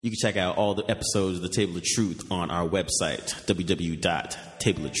You can check out all the episodes of The Table of Truth on our website,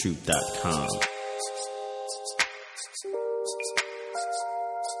 www.tableoftruth.com.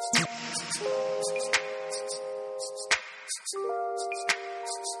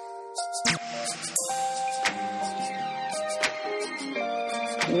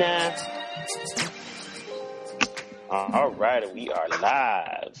 Nah. All right, we are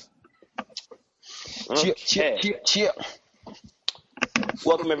live. Okay. Cheer.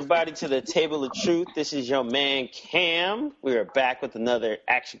 Welcome everybody to the Table of Truth. This is your man Cam. We are back with another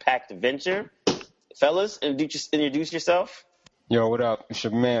action-packed adventure. Fellas, introduce yourself. Yo, what up? It's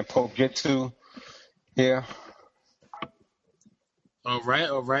your man Pope Jitsu here. All right.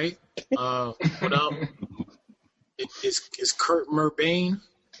 What up? It's Kurt Merbane.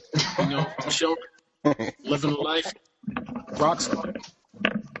 You know, show living life. Rockstar.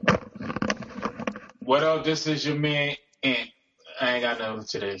 What up? This is your man Ant. I ain't got nothing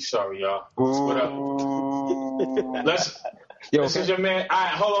today. Sorry, y'all. What up? This is your man. All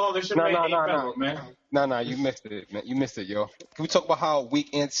right, hold on. This is your man. Nah, you missed it, man. You missed it, yo. Can we talk about how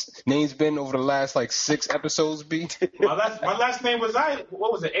weak Ant's name's been over the last, 6 episodes, B? My last name was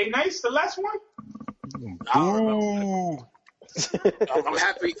what was it? A Nice, the last one? I don't remember.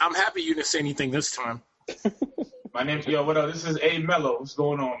 I'm happy you didn't say anything this time. My name's, what up? This is A Mello. What's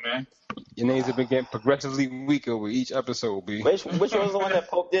going on, man? Your names have been getting progressively weaker with each episode, B. Which one was the one that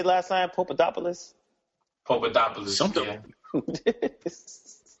Pope did last time? Popadopoulos? Something. Yeah.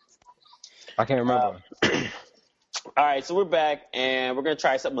 I can't remember. All right, so we're back, and we're going to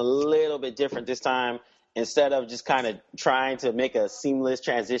try something a little bit different this time. Instead of just kind of trying to make a seamless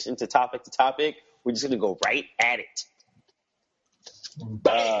transition to topic, we're just going to go right at it.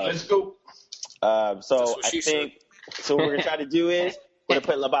 Let's go. So what we're going to try to do is we're going to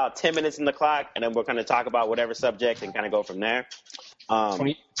put about 10 minutes in the clock, and then we're going to talk about whatever subject and kind of go from there.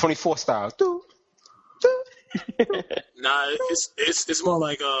 24 style. Nah, it's more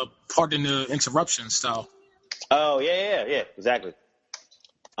like pardon the interruption style. Oh, yeah, exactly.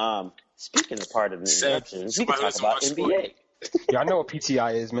 Speaking of part of the interruptions, we can talk about NBA. Yeah, I know what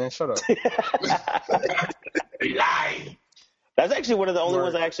PTI is, man. Shut up. Lie. That's actually one of the only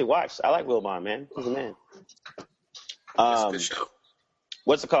ones I actually watched. I like Wilbon, man. He's a man. It's a good show.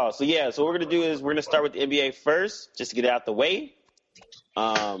 What's it called? So what we're going to do is we're going to start with the NBA first, just to get it out the way.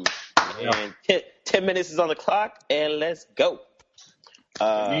 And 10 minutes is on the clock, and let's go.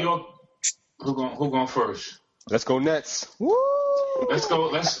 New York, who going first? Let's go Nets. Woo! Let's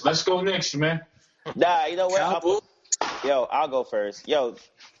go next, man. Nah, you know what? I'll go first. Yo,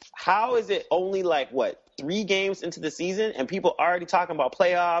 how is it only 3 games into the season and people already talking about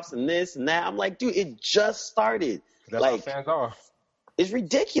playoffs and this and that? I'm like, dude, it just started. That's how fans are. It's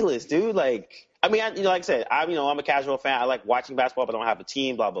ridiculous, dude. Like I said, I'm a casual fan. I like watching basketball, but I don't have a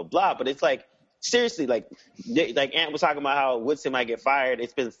team, blah, blah, blah. But it's seriously, like Ant was talking about how Woodson might get fired.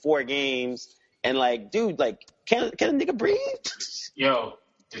 It's been 4 games. And dude, can a nigga breathe? Yo,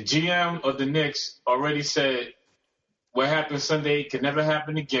 the GM of the Knicks already said what happened Sunday can never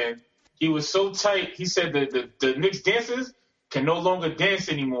happen again. He was so tight. He said that the Knicks dancers can no longer dance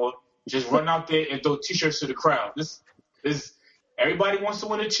anymore. Just run out there and throw T-shirts to the crowd. This everybody wants to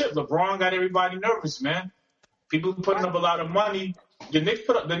win a chip. LeBron got everybody nervous, man. People putting up a lot of money. The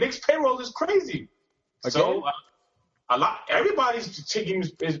Knicks payroll is crazy. Again? So everybody's taking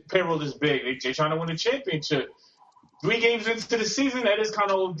his payroll is big. They're trying to win a championship. 3 games into the season, that is kind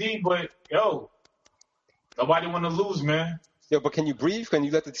of OD, but nobody want to lose, man. Yo, but can you breathe? Can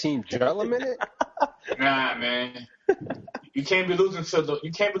you let the team gel a minute? Nah, man. You can't be losing to the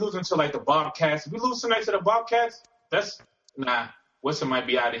Bobcats. If we lose tonight to the Bobcats, Wilson might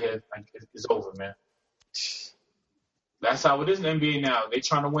be out of here. It's over, man. That's how it is in the NBA now. They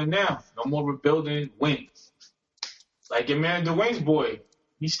trying to win now. No more rebuilding, win. Like your man Dwayne's boy.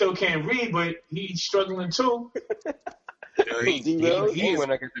 He still can't read, but he's struggling too. He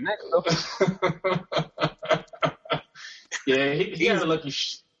when I get the next though. Yeah, he had a lucky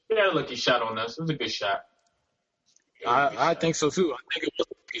shot on us. It was a good shot. I think so too. I think it was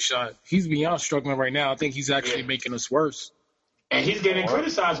a lucky shot. He's beyond struggling right now. I think he's actually making us worse. And he's getting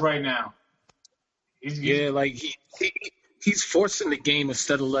criticized right now. He's forcing the game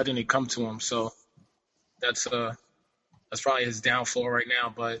instead of letting it come to him. So that's probably his downfall right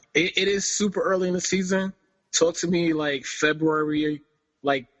now. But it is super early in the season. Talk to me February,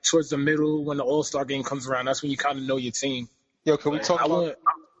 towards the middle when the All-Star game comes around. That's when you kind of know your team. Yo, can we talk about?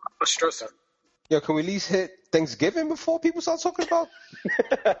 I'm stressing. Yo, can we at least hit Thanksgiving before people start talking about?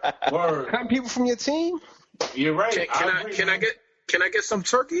 Word. People from your team? You're right. Can I get some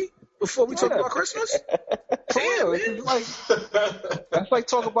turkey? before we talk about Christmas? For real, it's like that's like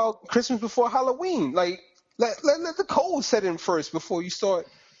talk about Christmas before Halloween. Like let the cold set in first before you start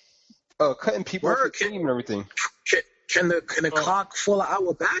cutting people off the team and everything. Can the clock fall an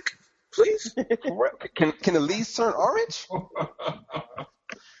hour back, please? Can the leaves turn orange?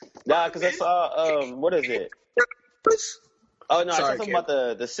 Nah, because I saw what is it? Oh no, I saw something about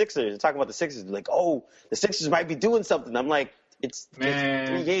the Sixers. Talking about the Sixers, like, oh, the Sixers might be doing something. I'm like, it's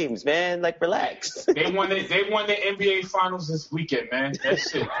 3 games, man. Like, relax. They won the NBA Finals this weekend, man.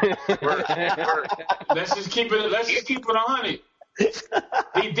 That's it. Let's just keep it 100.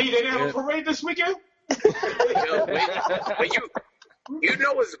 They didn't have a parade this weekend. Yo, you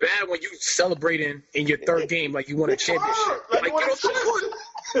know it's bad when you celebrating in your third game like you won a championship. Like get off the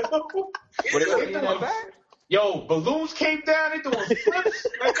court. Yo, balloons came down. They doing flips.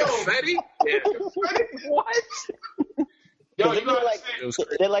 Confetti? Yeah. What? Yo, you gotta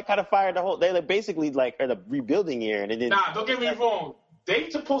they like kind of fired the whole. They like basically like are the rebuilding year, and it didn't. Nah, don't get me wrong. They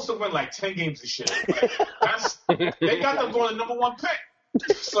supposed to win like 10 games this year. Like, they got them going the #1 pick.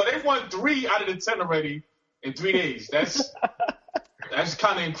 So they won 3 out of the 10 already in 3 days. That's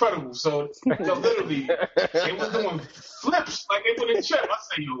kind of incredible. So literally, they was doing flips like they put in chip. I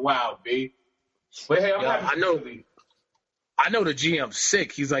say, yo, wow, B. But hey, I know the GM's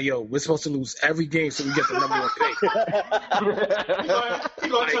sick. He's like, yo, we're supposed to lose every game so we get the #1 pick. He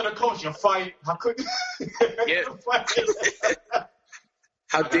gonna tell the coach, you fight. How could yeah.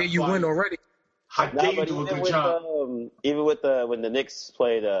 How dare you win already? How dare you do a good job? Even with when the Knicks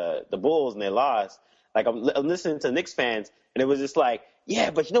played the Bulls and they lost, like I'm listening to Knicks fans, and it was just like, yeah,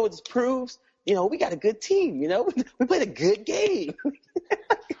 but you know what this proves? You know, we got a good team. You know, we played a good game.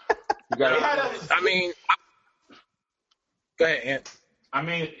 Go ahead, Ant. I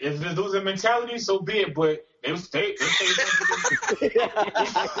mean, if they're losing mentality, so be it. But they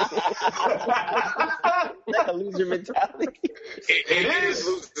Like a loser mentality. It is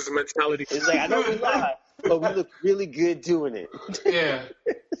loser mentality. It's like, I know we lie, but we look really good doing it. Yeah.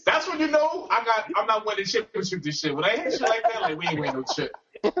 That's when you know I'm not winning championship this shit. When I hear shit like that, like we ain't winning no shit.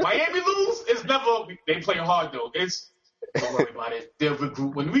 Miami lose, it's never they play hard though. It's don't worry about it. They'll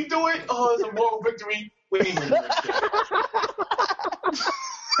regroup. When we do it, it's a moral victory. We ain't winning no shit.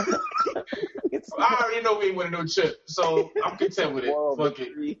 I already know we ain't winning no chip, so I'm content with it. Fuck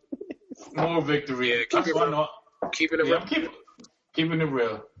it. More victory. Yeah, keeping it real. I'm keeping it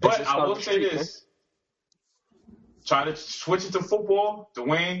real. But I will say this. Try to switch it to football,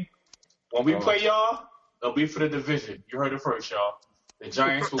 Dwayne. When we play y'all, it'll be for the division. You heard it first, y'all. The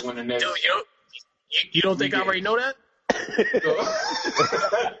Giants will win the next. You don't think I already know that?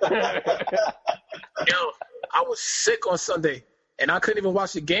 Yo, I was sick on Sunday, and I couldn't even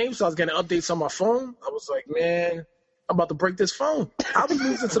watch the game, so I was getting updates on my phone. I was like, man, I'm about to break this phone. I'll be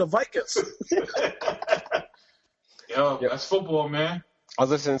losing to the Vikings. Yo, that's football, man. I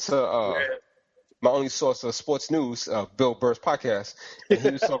was listening to my only source of sports news, Bill Burr's podcast, and he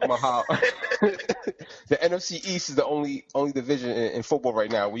was talking about how the NFC East is the only division in football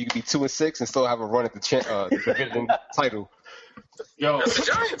right now where you can be 2-6 and still have a run at the division title. Yo, that's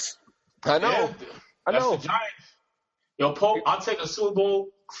the Giants. I know. Yeah, that's the Giants. Yo, Pope, I'll take a Super Bowl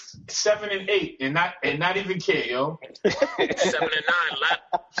 7 and 8 and not even care, yo. 7 and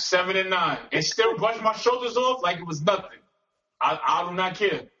 9, 7 and 9, and still brush my shoulders off like it was nothing. I do not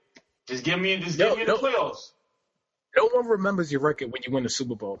care. Just give me the playoffs. No one remembers your record when you win the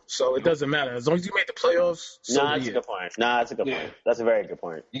Super Bowl, so it doesn't matter. As long as you made the playoffs, that's a good point. That's a good point. That's a very good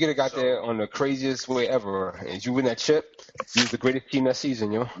point. You could have got there on the craziest way ever, and you win that chip, you was the greatest team that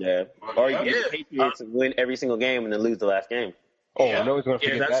season, yo. Yeah. Or you get the Patriots and win every single game and then lose the last game. Oh, yeah. No one's going to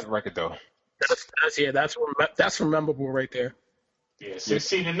forget that record, though. That's memorable right there. Yeah,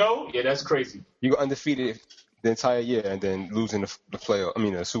 16-0. Yeah, that's crazy. You go undefeated the entire year and then losing the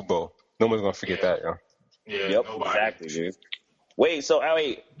Super Bowl. No one's going to forget that, yo. Yeah, yep, nobody. Exactly, dude.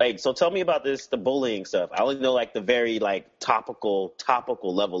 So tell me about the bullying stuff. I only know like the very like topical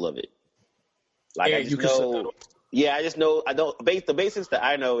level of it. Like I just know. The basics that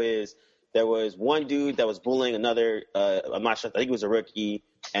I know is there was one dude that was bullying another. I'm not sure. I think he was a rookie.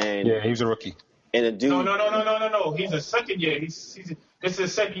 And yeah, he was a rookie. And a dude. No. He's a second year. This is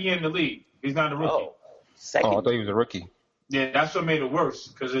his second year in the league. He's not a rookie. Second. Oh, I thought he was a rookie. Yeah, that's what made it worse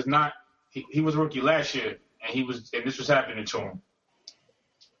because it's not. He was a rookie last year, and this was happening to him.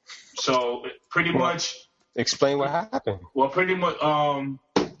 So pretty much. Explain what happened. Well, pretty much,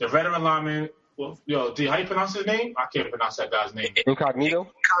 the veteran lineman. Well, how you pronounce his name? I can't pronounce that guy's name.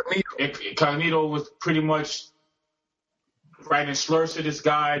 Incognito. Incognito was pretty much writing slurs to this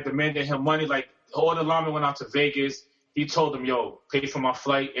guy, demanding him money. Like all the linemen went out to Vegas, he told him, "Yo, pay for my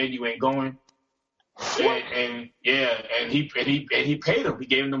flight, and you ain't going." And he paid him. He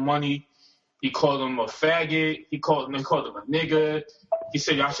gave him the money. He called him a faggot. He called him a nigga. He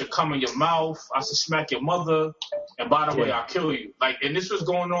said, "I should come in your mouth. I should smack your mother. And by the way, I'll kill you." And this was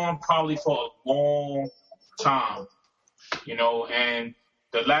going on probably for a long time, And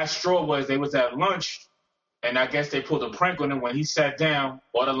the last straw was they was at lunch, and I guess they pulled a prank on him. When he sat down,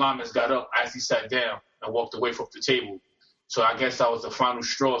 all the linemen got up as he sat down and walked away from the table. So I guess that was the final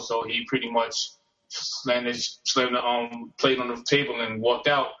straw. So he pretty much slammed the plate on the table and walked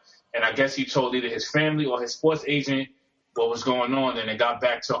out. And I guess he told either his family or his sports agent what was going on. And it got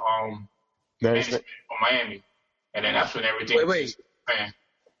back to Miami. And then that's when everything Wait.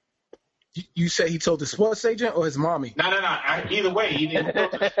 You said he told the sports agent or his mommy? No. Either way,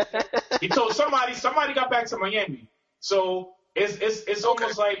 he told somebody. Somebody got back to Miami. So it's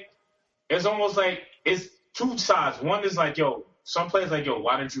almost like it's two sides. One is like, yo, some players like, yo,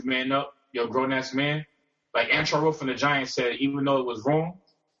 why didn't you man up? You're a grown ass man. Like Antron Rowe from the Giants said, even though it was wrong,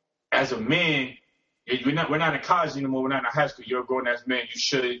 as a man, we're not in college anymore. We're not in high school. You're a grown ass man. You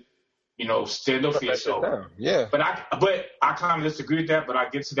should, stand up for yourself. Yeah. But I kind of disagree with that. But I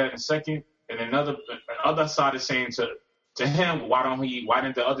get to that in a second. And the other side is saying to him, why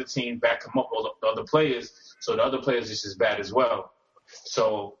didn't the other team back him up, or the other players? So the other players is as bad as well.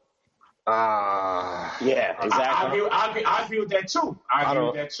 So. Yeah, exactly. I agree with that too. I agree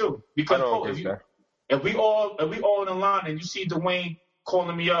with that too. Because if we all in the line and you see Dwayne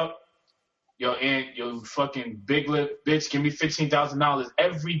calling me up, yo, Aunt, yo, fucking big lip bitch, give me $15,000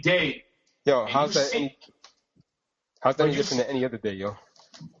 every day. Yo, how's that any different than any other day, yo?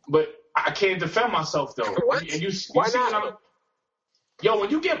 But I can't defend myself though. What? Why not? Yo, when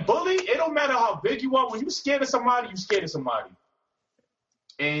you get bullied, it don't matter how big you are. When you scared of somebody, you scared of somebody.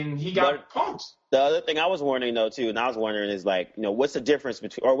 And he got punked. The other thing I was wondering though too, and I was wondering is what's the difference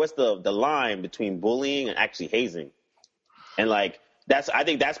between, or what's the line between bullying and actually hazing? And I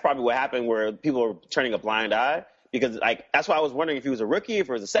think that's probably what happened, where people are turning a blind eye, because that's why I was wondering if he was a rookie, if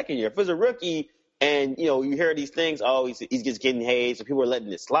it was a second year. If it was a rookie and you hear these things, he's just getting hazed, so people are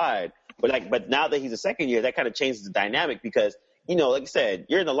letting it slide. But now that he's a second year, that kind of changes the dynamic, because like I said,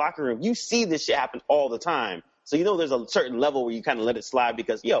 you're in the locker room, you see this shit happen all the time. So there's a certain level where you kind of let it slide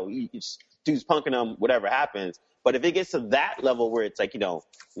because dude's punking them, whatever happens. But if it gets to that level where it's like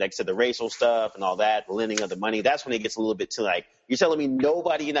I said, the racial stuff and all that, the lending of the money, that's when it gets a little bit to you're telling me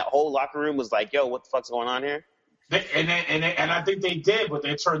nobody in that whole locker room was like, yo, what the fuck's going on here? And I think they did, but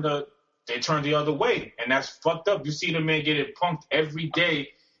they turned the other way, and that's fucked up. You see the man get it punked every day,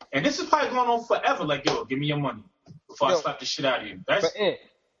 and this is probably going on forever. Like, yo, give me your money before I slap the shit out of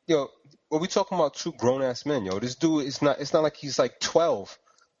you. Well, we talking about two grown ass men, yo. This dude it's not like he's 12.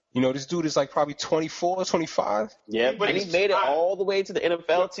 This dude is probably 24, 25. Yeah, but he made it all the way to the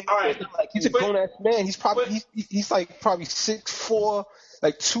NFL too. All right. He's a grown ass man. He's probably he's probably 6'4",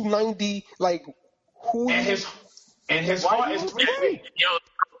 290. And his heart is 3 feet. Yo,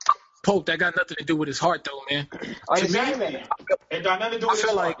 Pope, that got nothing to do with his heart though, man. Exactly. It got nothing to do with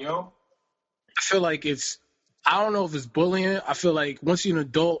his heart, yo. I feel like I don't know if it's bullying. I feel like once you're an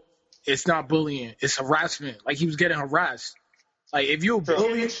adult, it's not bullying. It's harassment. He was getting harassed. If you're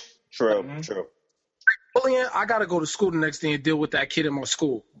bullying. True. Bullying, I got to go to school the next day and deal with that kid in my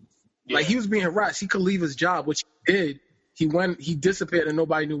school. Yeah. He was being harassed. He could leave his job, which he did. He disappeared and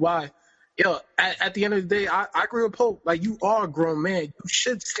nobody knew why. Yo, at the end of the day, I agree with Pope. You are a grown man. You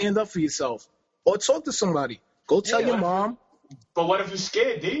should stand up for yourself or talk to somebody. Go tell your mom. But what if you're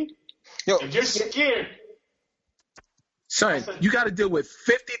scared, D? Yo, if you're scared. Son, you got to deal with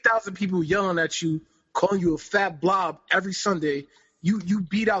 50,000 people yelling at you, calling you a fat blob every Sunday. You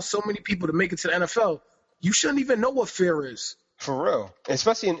beat out so many people to make it to the NFL. You shouldn't even know what fear is. For real.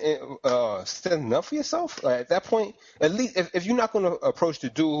 Especially in standing up for yourself. At that point, at least if you're not going to approach the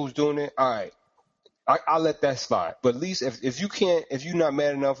dude who's doing it, all right, I'll let that slide. But at least if you're not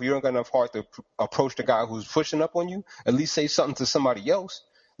mad enough or you don't got enough heart to approach the guy who's pushing up on you, at least say something to somebody else.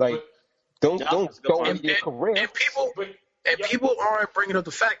 Don't go into your career. And people aren't bringing up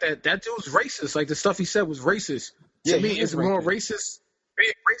the fact that dude's racist. The stuff he said was racist. To me, it's more racist.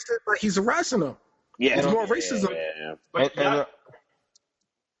 But he's harassing them. Yeah, it's more racism. Yeah. But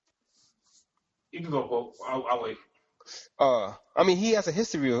you can go, Paul. I'll wait. He has a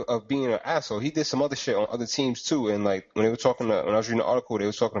history of being an asshole. He did some other shit on other teams too. And when they were talking, when I was reading the article, they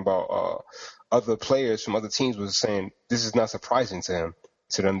were talking about other players from other teams was saying this is not surprising to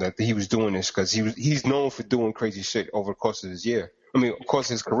them that he was doing this because he's known for doing crazy shit over the course of his year. Of course,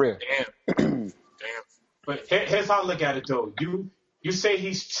 his career. Damn. But here's how I look at it, though. You say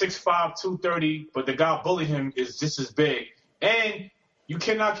he's 6'5", 230, but the guy bullying him is just as big. And you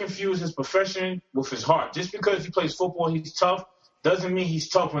cannot confuse his profession with his heart. Just because he plays football, he's tough, doesn't mean he's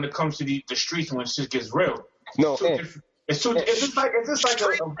tough when it comes to the streets when shit gets real. No, it's just like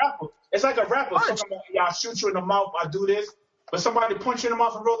a rapper. It's like a rapper talking about, yeah, I'll shoot you in the mouth, I do this. But somebody punch you in the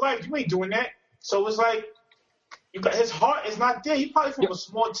mouth in real life, you ain't doing that. So it's like, his heart is not there. He probably from a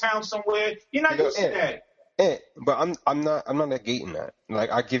small town somewhere. You're not used to that. But I'm not negating that.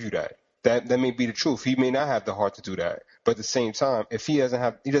 Like, I give you that. That may be the truth. He may not have the heart to do that. But at the same time, if he doesn't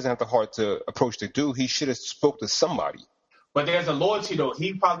have the heart to approach the dude, he should have spoke to somebody. But there's a loyalty though.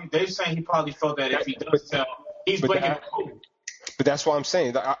 They're saying he probably felt that if he does tell, he's breaking the code. But that's why I'm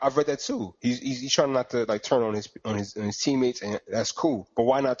saying I've read that too. He's trying not to like turn on his teammates, and that's cool. But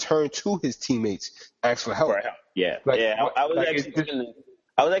why not turn to his teammates, ask for help? Yeah, I was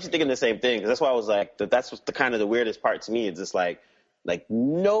actually thinking the same thing, because that's why I was like, that's the kind of the weirdest part to me. It's just like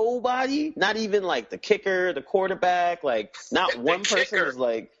nobody, not even like the kicker, the quarterback, like not one person is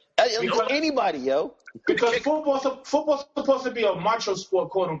like anybody, yo. Because football's supposed to be a macho sport,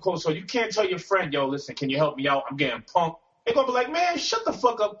 quote unquote. So you can't tell your friend, yo, listen, can you help me out? I'm getting punked. They're gonna be like, man, shut the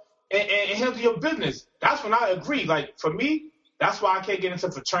fuck up and handle your business. That's when I agree. Like for me, that's why I can't get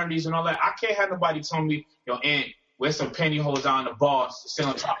into fraternities and all that. I can't have nobody tell me, yo, Aunt, wear some pantyhose on the bars, sit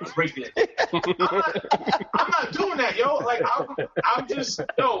on top of break it. I'm not doing that, yo. Like I'm just,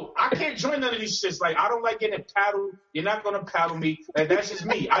 yo, I can't join none of these shits. Like I don't like getting paddled. You're not gonna paddle me. Like that's just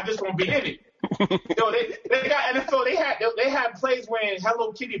me. I just won't be in it. Yo, they got NFL. They had plays wearing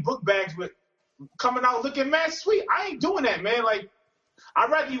Hello Kitty book bags with coming out looking mad sweet. I ain't doing that, man. Like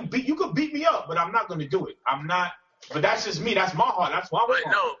I'd rather you could beat me up, but I'm not gonna do it. I'm not. But that's just me. That's my heart. That's why. But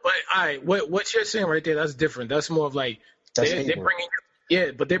no, but all right, what you're saying right there, that's different. That's more of like they're bringing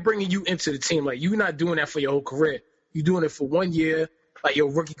but they're bringing you into the team. Like you're not doing that for your whole career. You're doing it for 1 year. Like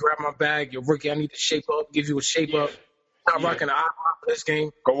your rookie, grab my bag. Your rookie, I need to shape up. Give you a shape up. Not rocking the eyebrow for this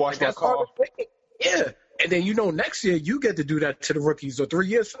game. Go wash my car. Yeah, and then next year you get to do that to the rookies, or 3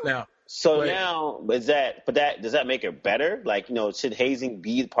 years from now. So now, does that make it better? Like, should hazing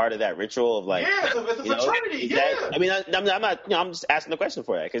be part of that ritual of like? Yeah, it's a fraternity. I mean, I'm not. I'm just asking the question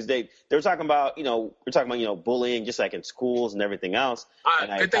for that, because they were talking about, we're talking about bullying just like in schools and everything else.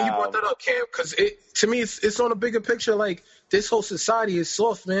 Good thing you brought that up, Cam, because to me it's on a bigger picture. Like this whole society is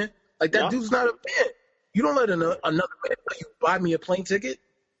soft, man. Like that dude's not a man. You don't let another man tell you buy me a plane ticket.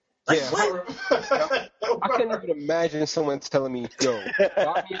 Like, what? I can't even imagine someone telling me, yo,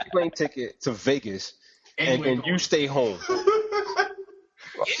 buy me a plane ticket to Vegas and you stay home. Are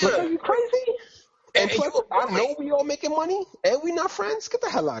you crazy? And plus, I know we all making money and we not friends. Get the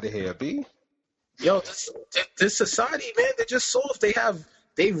hell out of here, B. Yo, this society, man, they're just soft.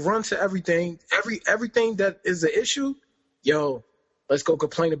 They run to everything. Everything that is an issue, yo, let's go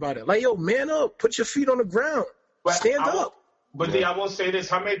complain about it. Like, yo, man up. Put your feet on the ground. Stand up. But I will say this: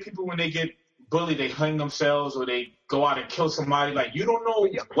 how many people, when they get bullied, they hang themselves or they go out and kill somebody? Like you don't know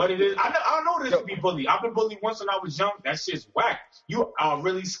what it is. I know this to be bullied. I've been bullied once when I was young. That shit's whack. You are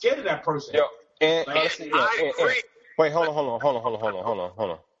really scared of that person. Yo, and I agree. Wait, hold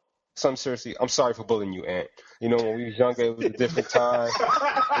on. Some seriously, I'm sorry for bullying you, Aunt. When we was younger, it was a different time.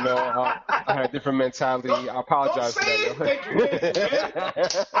 I had a different mentality. I apologize for that. Thank you.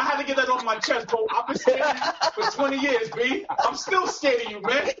 I had to get that off my chest, bro. I've been scared of you for 20 years, B. I'm still scared of you,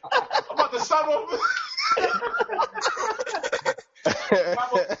 man. I'm about to sign off.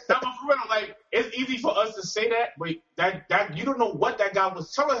 For real, like, it's easy for us to say that, but that you don't know what that guy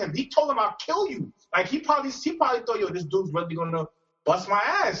was telling him. He told him, I'll kill you. Like, he probably thought, yo, this dude's really going to bust my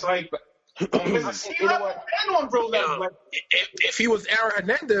ass. Like, if he was Aaron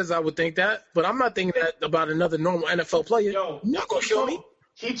Hernandez, I would think that, but I'm not thinking that about another normal NFL player. Yo, you're not gonna kill me.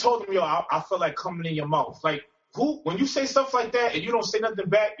 He told him, yo, I feel like coming in your mouth. Like, when you say stuff like that and you don't say nothing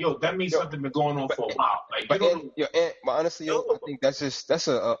back, yo, that means something been going on for a while. Like, but honestly, I think that's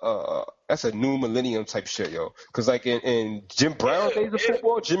a new millennium type shit, yo. Because like in Jim Brown days of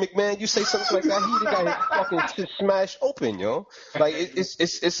football, Jim McMahon, you say something like that, he got his fucking shit smashed open, yo. Like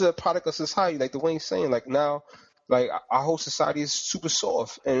it's a product of society, like the way he's saying. Like now, like our whole society is super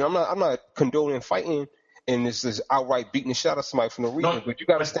soft, and I'm not condoning fighting. And it's just outright beating the shit out of somebody for no reason. But you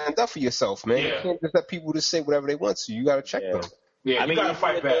got to stand up for yourself, man. You can't just let people just say whatever they want to. You got to check them. Yeah, you got to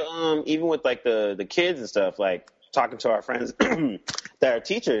fight back. Even with like the kids and stuff, like talking to our friends that are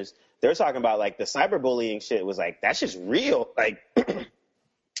teachers, they're talking about like the cyberbullying shit was like, that's just real. Like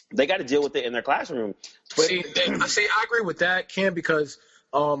they got to deal with it in their classroom. But, I agree with that, Cam, because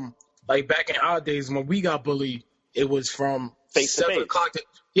like back in our days when we got bullied, it was from face 7 o'clock.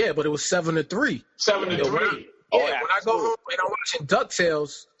 Yeah, but it was 7 to 3. 7 to 3. Oh, Yeah, yeah, when I go home and I'm watching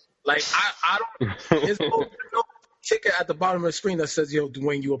DuckTales, like I don't. There's no ticket at the bottom of the screen that says, "Yo,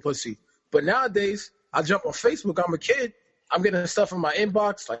 Dwayne, you a pussy." But nowadays, I jump on Facebook. I'm a kid. I'm getting stuff in my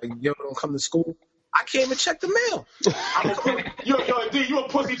inbox like, "Yo, don't come to school." I can't even check the mail. Yo, D, you a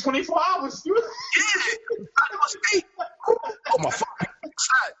pussy 24 hours. Yeah, I must be. Oh my fucking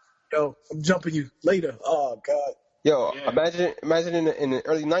side. Yo, I'm jumping you later. Oh God. Yo, Yeah. imagine in the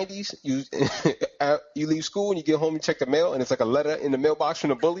early '90s, you leave school and you get home, you check the mail, and it's like a letter in the mailbox from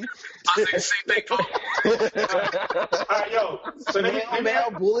the bully. I say the same thing. All right, yo. So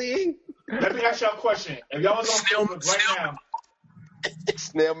Male bullying? let me ask y'all a question. If y'all was on Facebook right now,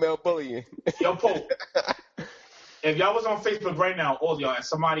 Snail mail bullying. yo, Pope, if y'all was on Facebook right now, all y'all, and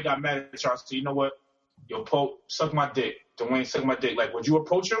somebody got mad at y'all, so you know what? Yo, Pope, suck my dick. Dwayne, suck my dick. Like, would you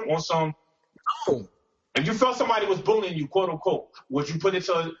approach him on some? No. If you felt somebody was bullying you, quote unquote, would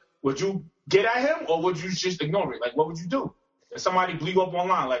you get at him or would you just ignore it? Like, what would you do? If somebody blew you up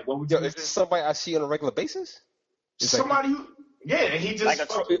online, like, what would you Yo, do? is this somebody I see on a regular basis? It's Somebody who, yeah, and he just. Like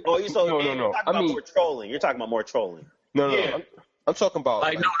No. You're talking about more trolling. You're talking about more trolling. No. Yeah. I'm talking about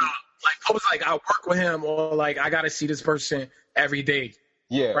Like no. Like I was like, I work with him, or like I gotta see this person every day.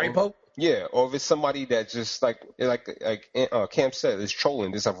 yeah, Right, Pope? Yeah, or if it's somebody that just like Cam said, is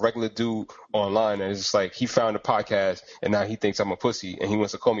trolling. There's a regular dude online and it's just like he found a podcast and now he thinks I'm a pussy and he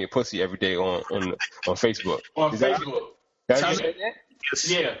wants to call me a pussy every day on Facebook. on Is that- Facebook. That's Sounds- just,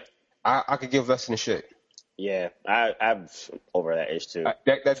 Yeah. I could give less than a shit. Yeah, I'm over that age too.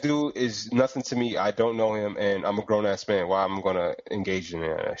 That dude is nothing to me. I don't know him, and I'm a grown ass man. Why I'm gonna engage in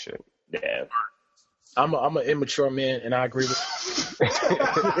that shit? Yeah. I'm an immature man, and I agree with.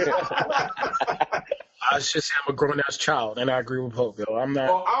 I should say I'm a grown ass child, and I agree with Pope. Yo, I'm not.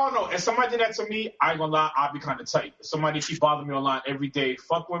 Well, I don't know. If somebody did that to me, I ain't gonna lie, I'll be kind of tight. If somebody keep bothering me online every day,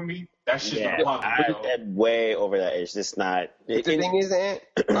 fuck with me, that shit Yeah, don't bother me. I'm way over that age. It's not. But the thing is, Ant,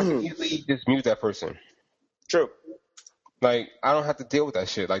 I can easily just mute that person. True. Like, I don't have to deal with that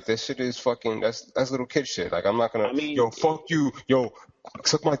shit. Like, that shit is fucking, that's little kid shit. Like, I'm not gonna, I mean- yo, fuck you, yo,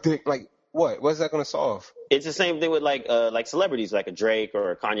 suck my dick. Like, what? What's that gonna solve? It's the same thing with like celebrities like a Drake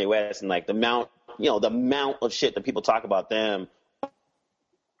or a Kanye West and like the amount of shit that people talk about them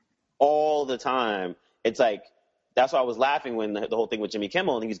all the time. It's like that's why I was laughing when the whole thing with Jimmy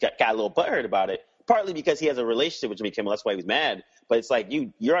Kimmel and he got a little butthurt about it. Partly because he has a relationship with Jimmy Kimmel, that's why he was mad. But it's like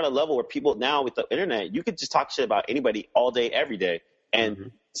you're on a level where people now with the internet, you could just talk shit about anybody all day, every day,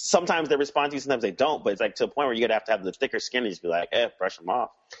 and sometimes they respond to you, sometimes they don't. But it's like to a point where you're gonna have to have the thicker skin and just be like, brush them off.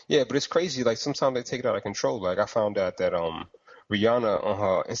 Yeah, but it's crazy. Like, sometimes they take it out of control. Like, I found out that Rihanna on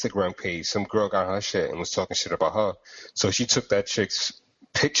her Instagram page, some girl got her shit and was talking shit about her. So she took that chick's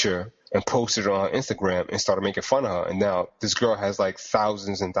picture and posted it on her Instagram and started making fun of her. And now this girl has like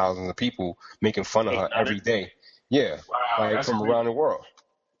thousands and thousands of people making fun of her every day. Yeah, Wow, like that's from crazy. around the world.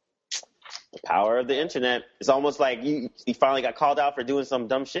 The power of the internet. It's almost like you finally got called out for doing some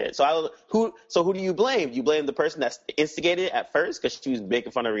dumb shit. So who do you blame? Do you blame the person that instigated it at first because she was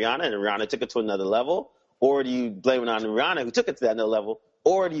making fun of Rihanna and Rihanna took it to another level? Or do you blame it on Rihanna who took it to that another level?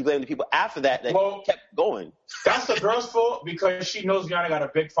 Or do you blame the people after that kept going? That's the girl's fault because she knows Rihanna got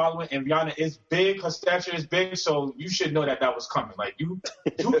a big following and Rihanna is big, her stature is big, so you should know that was coming. Like who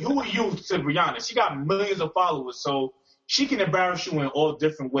are you to Rihanna? She got millions of followers, so she can embarrass you in all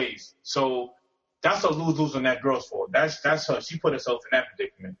different ways. So that's a lose-lose on that girl's fault. That's her. She put herself in that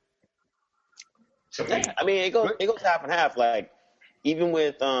predicament. To me. Yeah, I mean, it goes half and half. Like even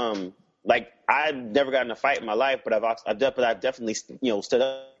with like I've never gotten in a fight in my life, but I've definitely stood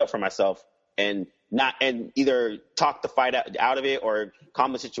up for myself and either talked the fight out of it or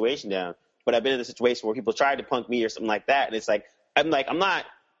calm the situation down. But I've been in a situation where people tried to punk me or something like that, and it's like I'm not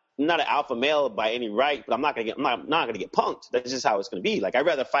an alpha male by any right, but I'm not gonna get punked. That's just how it's gonna be. Like I'd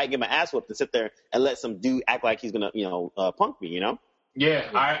rather fight, get my ass whooped, than sit there and let some dude act like he's gonna punk me. Yeah,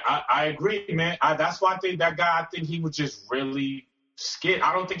 I agree, man. That's why I think that guy. I think he was just really scared.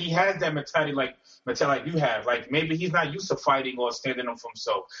 I don't think he has that mentality like you have. Like maybe he's not used to fighting or standing up for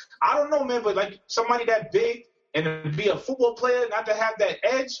himself. I don't know, man. But like somebody that big and to be a football player, not to have that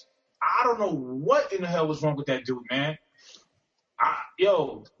edge, I don't know what in the hell was wrong with that dude, man.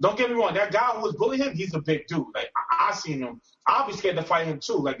 Don't get me wrong. That guy who was bullying him, he's a big dude. Like I seen him. I'll be scared to fight him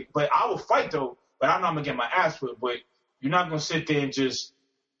too. Like, but I will fight though. But I'm not gonna get my ass whipped. But you're not gonna sit there and just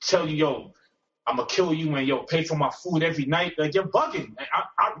tell you, I'm gonna kill you and pay for my food every night. Like you're bugging.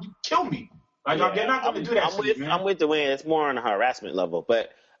 You kill me. Like they're not gonna do that. I'm with Dwayne. It's more on a harassment level,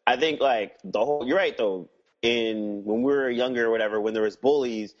 but I think like you're right though. When we were younger or whatever, when there was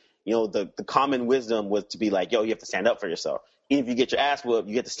bullies, the common wisdom was to be like, yo, you have to stand up for yourself. Even if you get your ass whooped,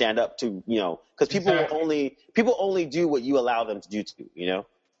 you get to stand up to, because people only do what you allow them to do to,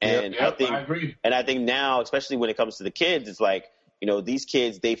 And I agree. And I think now, especially when it comes to the kids, it's like, these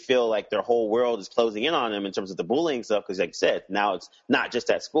kids, they feel like their whole world is closing in on them in terms of the bullying stuff. Because like you said, now it's not just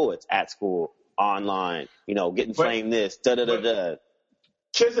at school, it's at school, online, getting flamed this, da-da-da-da.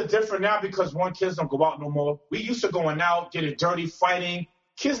 Kids are different now because kids don't go out no more. We used to going out, getting dirty, fighting.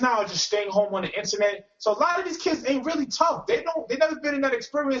 Kids now are just staying home on the internet. So a lot of these kids ain't really tough. They never been in that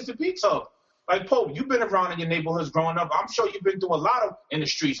experience to be tough. Like, Pope, you've been around in your neighborhoods growing up. I'm sure you've been through a lot of in the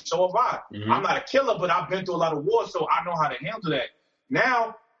streets. So have I. Mm-hmm. I'm not a killer, but I've been through a lot of wars, so I know how to handle that.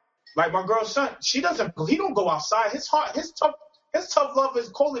 Now, like my girl's son, he don't go outside. His tough love is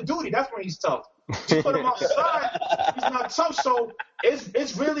Call of Duty. That's when he's tough. You put him outside, he's not tough. So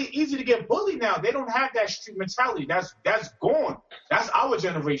it's really easy to get bullied now. They don't have that street mentality. That's gone. That's our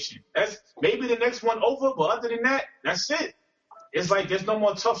generation. That's maybe the next one over, but other than that, that's it. It's like there's no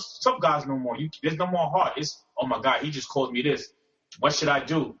more tough guys no more. There's no more heart. It's, oh my God, he just called me this. What should I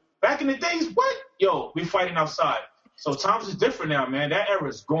do? Back in the days, what? Yo, we fighting outside. So times is different now, man. That era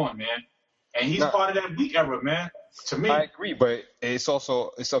is gone, man. And he's part of that weak era, man. To me, I agree, but it's up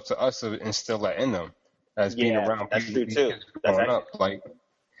to us to instill that in them as being around that's people true too. growing up. Like,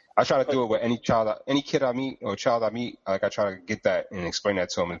 I try to do it with any kid I meet or child I meet. Like, I try to get that and explain that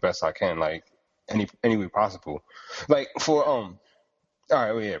to them as best I can, like any way possible. Like for all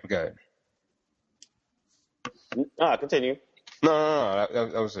right, well, yeah, go ahead. Continue. No,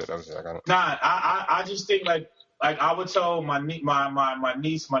 that was it. I got it. Nah, I just think like I would tell my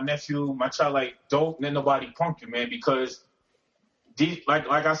niece, my nephew, my child, like, don't let nobody punk you, man, because like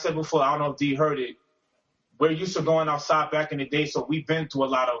I said before, I don't know if D heard it. We're used to going outside back in the day, so we've been through a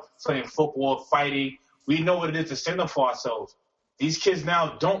lot of playing football, fighting. We know what it is to stand up for ourselves. These kids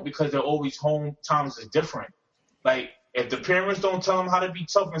now don't because they're always home. Times is different. Like, if the parents don't tell them how to be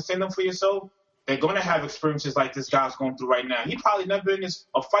tough and stand up for yourself, they're going to have experiences like this guy's going through right now. He probably never been in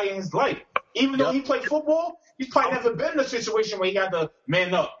a fight in his life. Even though he played football, he's probably never been in a situation where he had to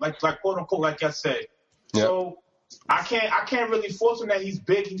man up, like quote unquote, like I said. Yep. So I can't really force him that he's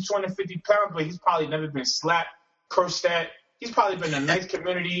big. He's 250 pounds, but he's probably never been slapped, cursed at. He's probably been in a nice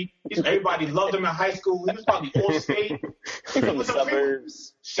community. Everybody loved him in high school. He was probably all-state. From the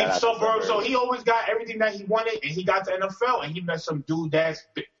suburbs. Suburbs. So he always got everything that he wanted, and he got to NFL, and he met some dude that's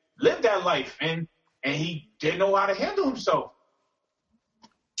lived that life, and he didn't know how to handle himself.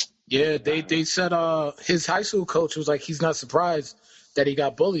 Yeah, they said his high school coach was like he's not surprised that he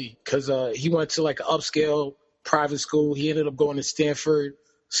got bullied because he went to like an upscale private school. He ended up going to Stanford.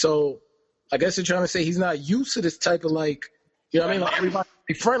 So I guess they're trying to say he's not used to this type of like, you know what I mean? Like everybody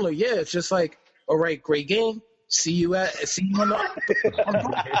be friendly. Yeah, it's just like, all right, great game. See you on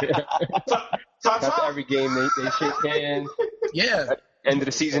the After every game, they shake hands. Yeah. End of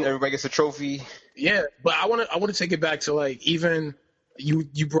the season, everybody gets a trophy. Yeah, but I want to take it back to like even you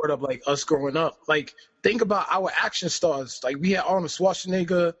brought up like us growing up. Like think about our action stars. Like we had Arnold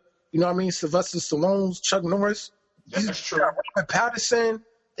Schwarzenegger. You know what I mean? Sylvester Stallone, Chuck Norris. That's true. Robert Pattinson.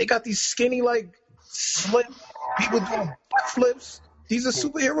 They got these skinny like slim people doing flips. These are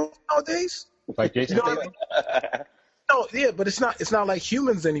superheroes nowadays. Like Jason Statham. No, yeah, but it's not like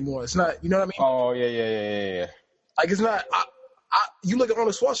humans anymore. It's not. You know what I mean? Oh yeah. Like it's not. You look at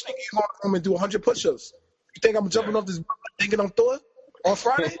Arnold Schwarzenegger, you go home and do 100 push-ups. You think I'm jumping off this thinking I'm Thor on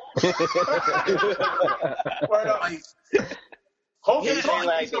Friday? Like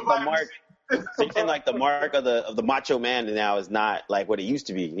the mark of the macho man now is not like what it used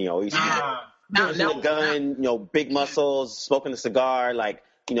to be. You know, he used to be a gun, big muscles, smoking a cigar, like,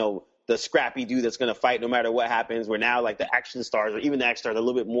 the scrappy dude that's going to fight no matter what happens. Where now, like, the action stars or even the action stars are a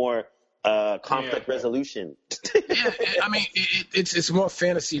little bit more conflict resolution. Yeah, I mean, it's more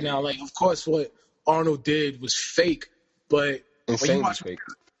fantasy now. Like, of course, what Arnold did was fake, but insanely fake.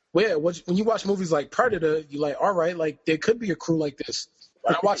 When you watch movies like Predator, you're like, all right, like there could be a crew like this.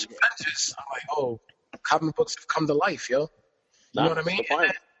 When I watch Avengers, I'm like, oh, comic books have come to life, yo. You know what I mean?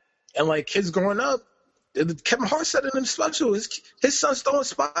 And like kids growing up, Kevin Hart said in the special, his son's throwing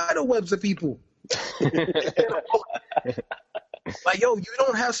spider webs at people. Like, yo, you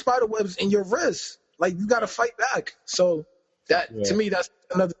don't have spider webs in your wrist. Like, you got to fight back. So to me, that's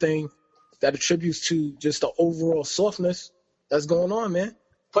another thing that attributes to just the overall softness that's going on, man.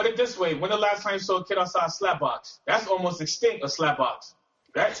 Put it this way: when the last time you saw a kid outside slapbox? That's almost extinct, a slapbox.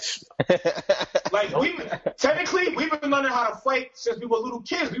 That's like we've been learning how to fight since we were little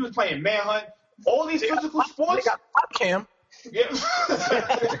kids. We was playing manhunt, all these physical sports. They got slap cam. Yeah.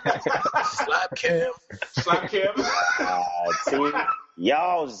 Slap cam. See,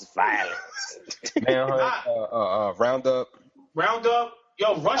 Y'all just violent. Manhunt, Roundup. Roundup.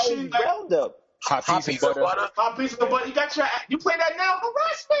 Yo, Russian. Like, Roundup. Hot piece of butter. hot piece of butter. You play that now?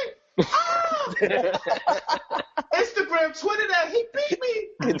 Harassment. Ah! Instagram, Twitter that he beat me.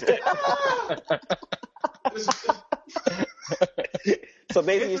 So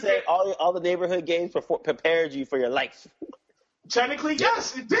basically, you say all the neighborhood games prepared you for your life. Technically,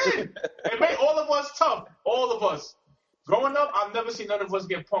 yes, it did. It made all of us tough. All of us. Growing up, I've never seen none of us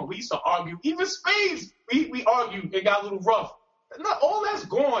get punked. We used to argue. Even spades, we argued. It got a little rough. Not all that's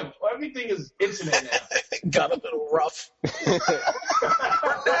gone. Everything is internet now. Got a little rough.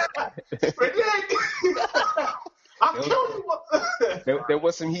 I'll kill you. There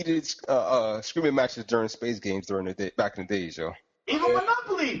was some heated screaming matches during space games back in the days, yo. Even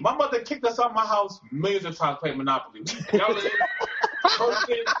Monopoly. My mother kicked us out of my house millions of times playing Monopoly. We yelling,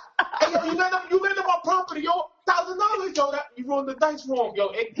 cursing. Hey, yo, you land on my property, yo. $1,000, yo. You ruined the dice wrong,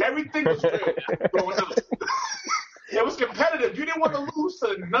 yo. Everything was real growing up. It was competitive. You didn't want to lose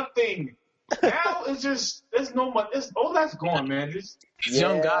to nothing. Now it's just there's no money. All that's gone, man. These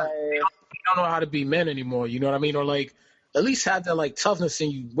young guys they don't know how to be men anymore. You know what I mean? Or like at least have that like toughness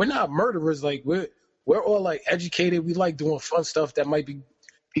in you. We're not murderers. Like we're all like educated. We like doing fun stuff that might be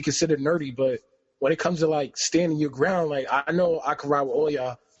considered nerdy. But when it comes to like standing your ground, like I know I can ride with all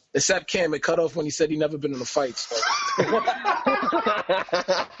y'all. Except Cam, it cut off when he said he never been in a fight. So. Hey,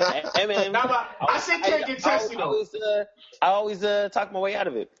 man, I said can't get tested though. I always talk my way out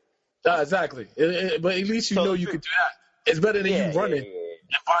of it. Exactly. But at least you know you can do that. It's better than you running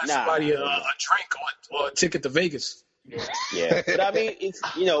and buying somebody a drink or a ticket to Vegas. Yeah. But I mean,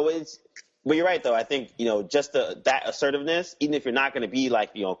 but you're right though. I think, just that assertiveness, even if you're not going to be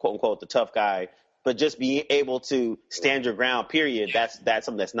like, quote unquote, the tough guy, but just being able to stand your ground, period, that's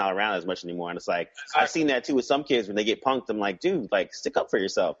something that's not around as much anymore. And it's like, I've seen that too with some kids when they get punked. I'm like, dude, like, stick up for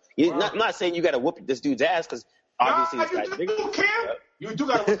yourself. I'm not saying you got to whoop this dude's ass because obviously you do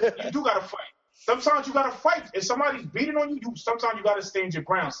got to fight. Sometimes you got to fight. If somebody's beating on you, sometimes you got to stand your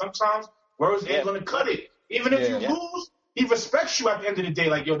ground. Sometimes words ain't going to cut it. Even if you lose, he respects you at the end of the day.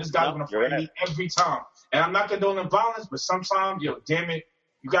 Like, yo, this guy's going to fight me every time. And I'm not condoning violence, but sometimes, damn it,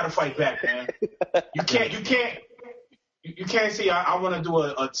 you got to fight back, man. You can't say I want to do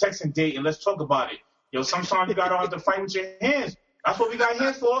a texting date and let's talk about it. Sometimes you got to have to fight with your hands. That's what we got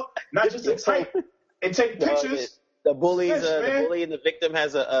hands for, not just to type and take pictures. The bully and the victim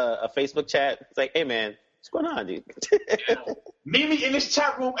has a Facebook chat. It's like, hey man, what's going on, dude? Meet me in this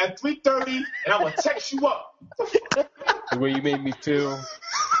chat room at 3:30, and I'm gonna text you up. The way you made me feel,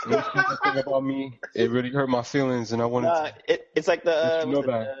 and thing about me, it really hurt my feelings, and I wanted to. It's like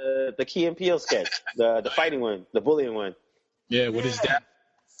the Key and Peele sketch, the fighting one, the bullying one. Yeah, what is that?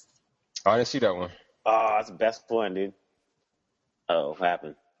 I didn't see that one. Oh, that's the best one, dude. Oh, what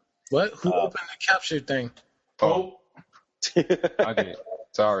happened? What? Who opened the capture thing? Oh. I did.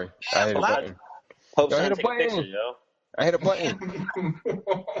 Sorry. I hit a button. I hit a button. Picture, yo. I hit a button.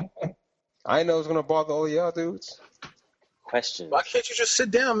 I didn't know it was going to bother all of y'all dudes. Question. Why can't you just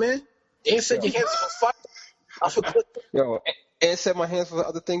sit down, man? You ain't said your hands for fight. I forgot. Yo, and said my hands for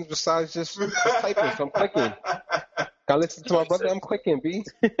other things besides just typing, so I'm clicking. I listen to my brother, I'm clicking, B.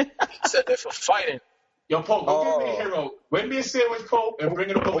 He said that for fighting. Yo, Pope, go get me a hero. Win me a sandwich, Pope, and bring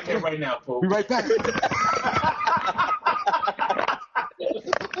it over here right now, Pope. Be right back.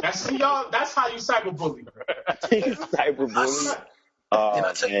 That's how you cyberbully. Cyberbully. Did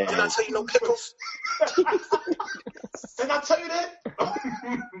I tell you no pickles? Did I tell you that?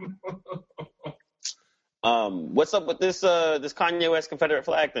 What's up with this Kanye West Confederate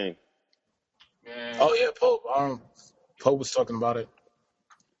flag thing? Man. Oh yeah, Pope. Pope was talking about it.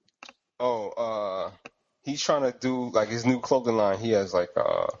 He's trying to do like his new clothing line. He has like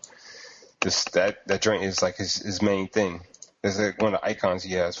that joint is like his main thing. It's like one of the icons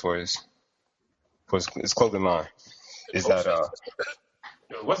he has for his clothing line. Is that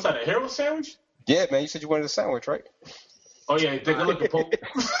what's that, a hero sandwich? Yeah, man, you said you wanted a sandwich, right? Oh yeah, take a look at Pope.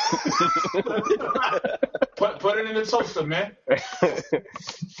 Put it in the toaster, man.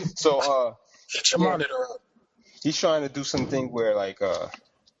 So get your monitor up. He's trying to do something where like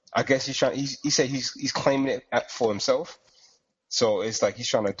I guess he said he's claiming it for himself. So it's like he's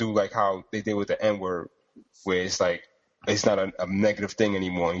trying to do like how they did with the N-word, where it's like it's not a negative thing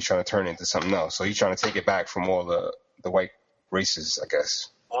anymore. He's trying to turn it into something else. So he's trying to take it back from all the white races, I guess.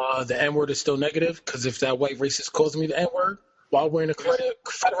 The N-word is still negative because if that white racist calls me the N-word while wearing a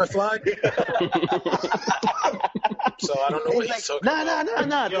Confederate flag, so I don't know what he's talking about.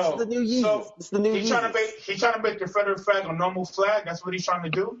 No. This is the new Yeezus. This is the new Yeezus. He's trying to make the Confederate flag a normal flag. That's what he's trying to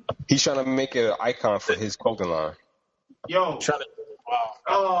do. He's trying to make it an icon for his clothing line. Yo, Wow.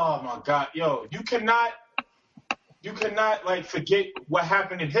 Oh my God, yo, you cannot like forget what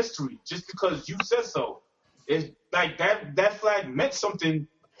happened in history just because you said so. It's like that flag meant something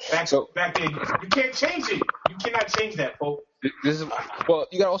back then. You can't change it. You cannot change that, folks. This is well.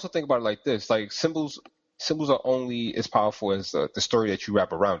 You gotta also think about it like this: like symbols are only as powerful as the story that you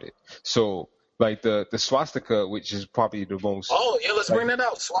wrap around it. So, like the swastika, which is probably the most. Oh yeah, let's bring that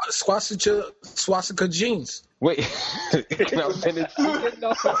out. Swastika jeans. Wait, can I finish?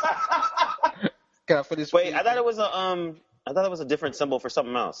 Can I finish? Wait, I thought it was a different symbol for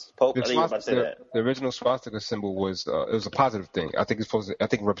something else. Pope, I think you were about to say that. The original swastika symbol was it was a positive thing. I think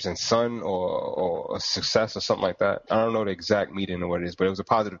it represents sun or a success or something like that. I don't know the exact meaning of what it is, but it was a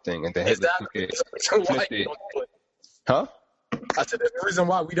positive thing. And then Hitler took it, flipped it. Huh? I said there's a reason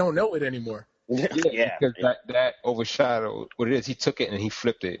why we don't know it anymore. Yeah, because that overshadowed what it is. He took it and he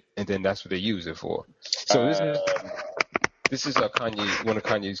flipped it, and then that's what they use it for. So this is Kanye, one of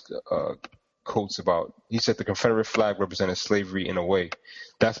Kanye's quotes about. He said the Confederate flag represented slavery in a way.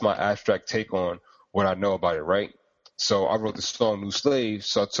 That's my abstract take on what I know about it, right? So I wrote the song New Slave,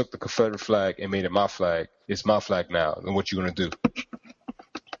 so I took the Confederate flag and made it my flag. It's my flag now, and what you gonna do?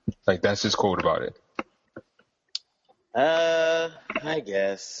 Like, that's his quote about it. I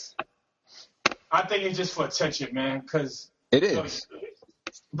guess. I think it's just for attention, man, because it is.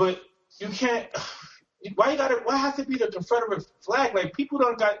 But you can't. Why has to be the Confederate flag? Like, people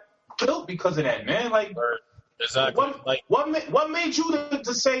don't got killed because of that, man. Like, exactly. What made you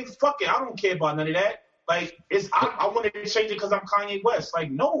to say fuck it? I don't care about none of that. Like, I wanted to change it because I'm Kanye West.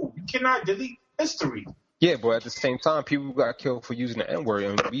 Like, no, you cannot delete history. Yeah, but at the same time, people got killed for using the N-word,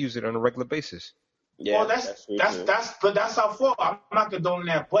 and we use it on a regular basis. Yeah, well, that's our fault. I'm not condoning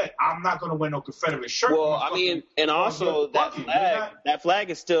that, but I'm not gonna wear no Confederate shirt. Well, I mean, and also that flag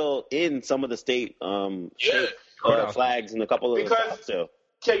is still in some of the state flags and a couple of because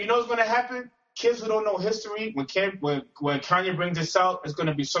okay, you know what's gonna happen? Kids who don't know history, when Kanye brings this out, it's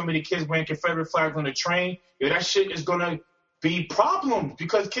gonna be so many kids wearing Confederate flags on the train. Yeah, that shit is gonna be problems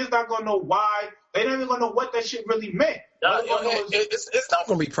because kids not gonna know why. They don't even gonna know what that shit really meant. It's not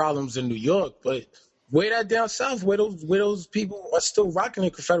gonna be problems in New York, but way that down south, where those people are still rocking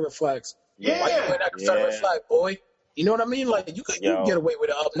their Confederate flags. Yeah. Why you wear that Confederate flag, boy? You know what I mean? Like you can get away with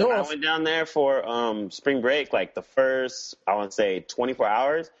it up north. I went down there for spring break, like the first, I want to say 24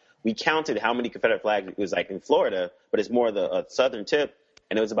 hours. We counted how many Confederate flags it was like in Florida, but it's more the southern tip,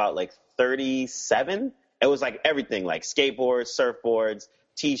 and it was about like 37. It was like everything, like skateboards, surfboards,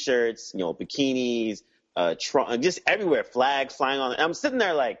 T-shirts, bikinis, just everywhere, flags flying on. And I'm sitting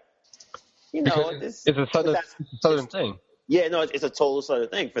there like, it's a southern thing. Yeah, no, it's a total southern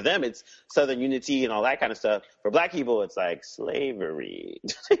thing. For them, it's Southern unity and all that kind of stuff. For black people, it's like slavery.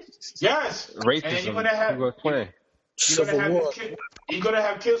 Yes, racism. And then you're gonna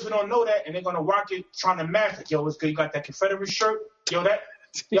have kids who don't know that, and they're gonna rock it trying to match it. Yo, what's good? You got that Confederate shirt? Yo,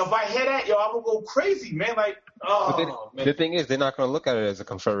 if I hear that, I will go crazy, man. Like, man. The thing is, they're not gonna look at it as a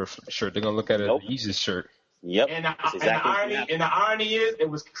Confederate shirt. They're gonna look at it as a Jesus shirt. Yep. And the irony is, it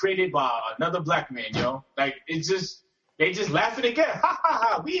was created by another black man, yo. Like, they just laughing again. Ha ha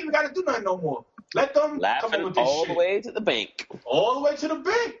ha. We ain't even got to do nothing no more. Let them laughing come up with this all shit. the way to the bank. All the way to the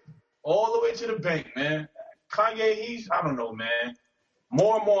bank. All the way to the bank, man. Kanye, I don't know, man.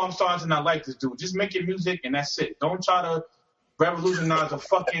 More and more, I'm starting to not like this dude. Just make your music and that's it. Don't try to revolutionize a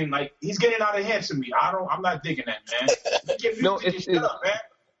fucking, like, he's getting out of hand to me. I'm not digging that, man. Shut up, man.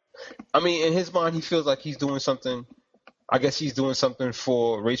 I mean, in his mind, he feels like he's doing something. I guess he's doing something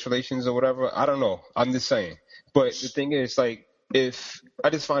for race relations or whatever. I don't know. I'm just saying. But the thing is, like, I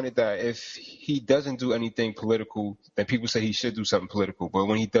just find it that if he doesn't do anything political, then people say he should do something political. But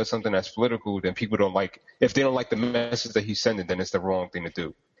when he does something that's political, then people don't like. If they don't like the message that he's sending, then it's the wrong thing to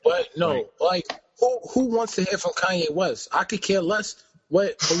do. But no, who wants to hear from Kanye West? I could care less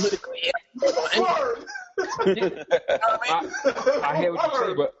what politically. I hear what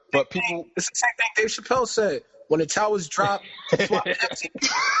you say, but people. It's the same thing Dave Chappelle said when the towers dropped, and they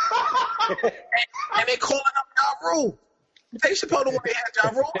calling up Ja Rule. Dave Chappelle don't want to hear Ja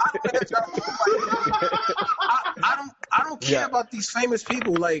Rule. I don't hear Ja Rule. I don't care about these famous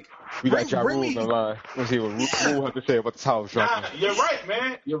people. Like, we got Ja Rule on the line. Let's see what Rule have to say about the towers dropping. You're right,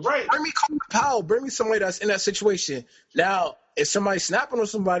 man. You're right. Bring me Colin Powell. Bring me somebody that's in that situation. Now, if somebody's snapping on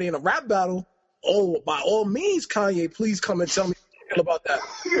somebody in a rap battle, by all means, Kanye, please come and tell me about that.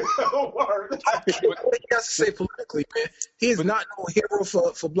 What he has to say politically, man. He is not no hero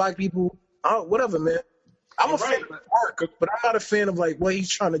for black people. Whatever, man. I'm a fan of his work, but I'm not a fan of like what he's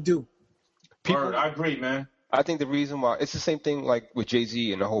trying to do. I agree, man. I think the reason why it's the same thing like with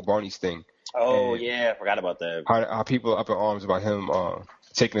Jay-Z and the whole Barney's thing. Oh, And yeah, I forgot about that. how people are up in arms about him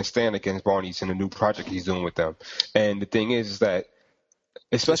taking a stand against Barney's in the new project he's doing with them. And the thing is that,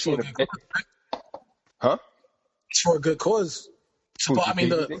 especially in the, huh? It's for a good cause. Who, I mean,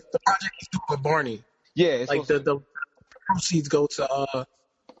 the Jay-Z? project he's doing with Barney. Yeah, it's Like also the proceeds go to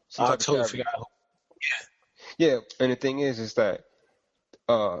some I type of totally charity. forgot. Yeah, and the thing is that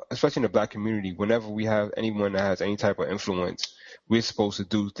especially in the black community, whenever we have anyone that has any type of influence, we're supposed to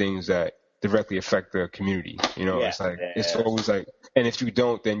do things that directly affect the community. You know, Yeah, it's like yeah. it's always like, and if you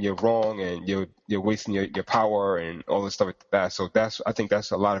don't, then you're wrong and you're wasting your power and all this stuff like that. So I think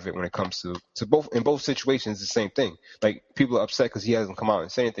that's a lot of it when it comes to both in both situations. The same thing. Like people are upset because he hasn't come out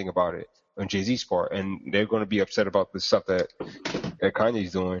and say anything about it on Jay-Z's part, and they're going to be upset about the stuff that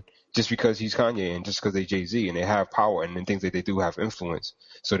Kanye's doing. Just because he's Kanye and just because they Jay-Z and they have power and then things that they do have influence.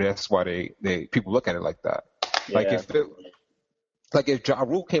 So that's why they people look at it like that. Yeah. Like if Ja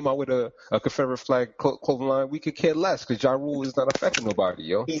Rule came out with a Confederate flag clothing line, we could care less because Ja Rule is not affecting nobody,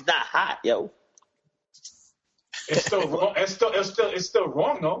 yo. He's not hot, yo. It's still wrong. It's still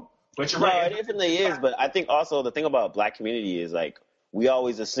wrong though. But you're No, right. it definitely is. But I think also the thing about black community is like we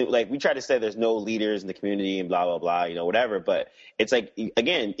always assume, like we try to say there's no leaders in the community and blah blah blah, you know, whatever. But it's like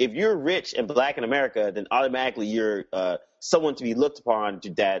again, if you're rich and black in America, then automatically you're someone to be looked upon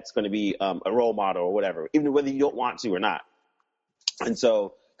that's going to be a role model or whatever, even whether you don't want to or not. And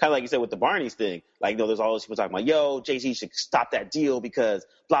so, kind of like you said with the Barney's thing, like, you know, there's all those people talking about, yo, Jay-Z should stop that deal because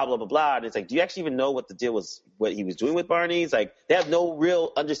blah, blah, blah, blah. And it's like, do you actually even know what the deal was, what he was doing with Barney's? Like, they have no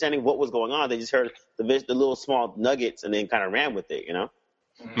real understanding of what was going on. They just heard the little small nuggets and then kind of ran with it, you know?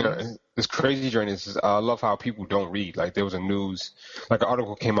 You know, this crazy journey is I love how people don't read. Like there was an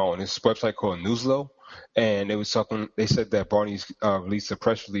article came out on this website called Newslo, and it was something, they said that Barney's released a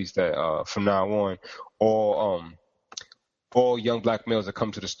press release that from now on, all young black males that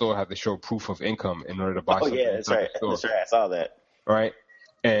come to the store have to show proof of income in order to buy Oh, something. yeah, that's right. That's right. I saw that. Right?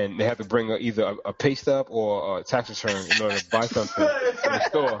 And they have to bring either a pay stub or a tax return in order to buy something in the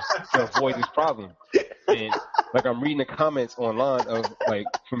store to avoid this problem. And like I'm reading the comments online of like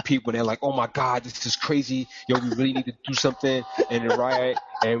from people, and they're like, "Oh my God, this is crazy! Yo, we really need to do something and the riot,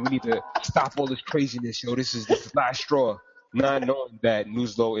 and we need to stop all this craziness. Yo, this is the last straw." Not knowing that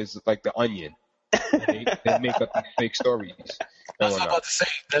Newslo is like the Onion. They make up these fake stories. I was about to say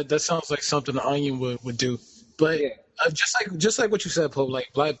that sounds like something the Onion would do. But just like what you said, Pope,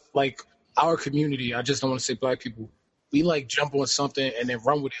 like our community, I just don't want to say black people, we like jump on something and then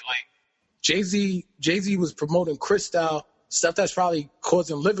run with it. Like Jay-Z was promoting Cristal, stuff that's probably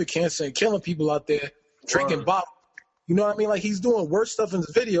causing liver cancer and killing people out there, drinking bottles. You know what I mean? Like he's doing worse stuff in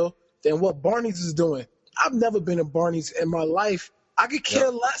this video than what Barney's is doing. I've never been in Barney's in my life. I could care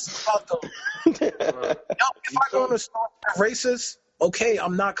less about them. If I go in a store and they're racist, okay,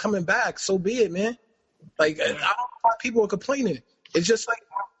 I'm not coming back. So be it, man. Like, I don't know why people are complaining. It's just like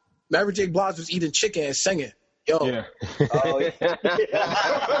Mary J. Blige was eating chicken and singing. Yo. Yeah. Oh, yeah. But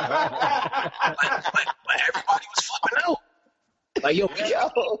everybody was flipping out. Like, yo, chicken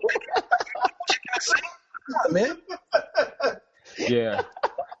and singing? Come on, man. Yeah.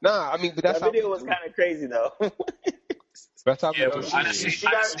 Nah, I mean, but that's That video was kind of crazy, though. That's how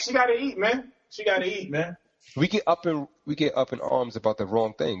She gotta eat, man. She gotta eat, man. we get up in arms about the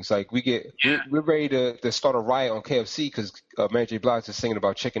wrong things. Like we're ready to start a riot on KFC because Mary J. Blige is singing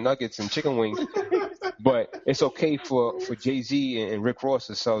about chicken nuggets and chicken wings. But it's okay for Jay-Z and Rick Ross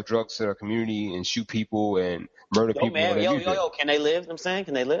to sell drugs to the community and shoot people and murder people. Man, yo, can they live? I'm saying,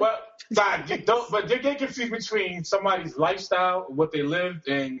 can they live? Well, but they get confused between somebody's lifestyle, what they lived,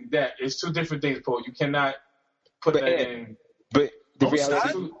 and that. It's two different things, Paul. You cannot put that in. But the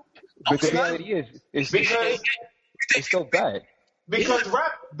Don't reality is it's still bad. Because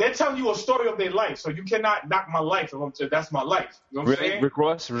rap, they're telling you a story of their life, so you cannot knock my life. That's my life. You know what I'm saying? Rick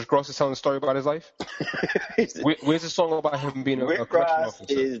Ross is telling a story about his life. Where's the song about him being a Rick correction Ross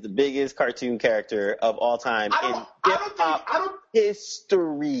officer? is the biggest cartoon character of all time in hip-hop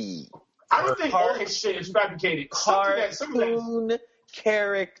history. I don't think all his shit is fabricated. Cartoon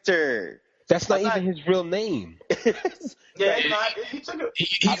character. That's not even his real name. Yeah, it's not. He took it.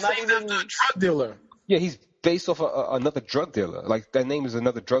 He's not even a drug dealer. Yeah, he's based off another drug dealer. Like that name is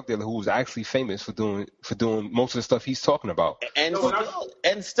another drug dealer who was actually famous for doing most of the stuff he's talking about. And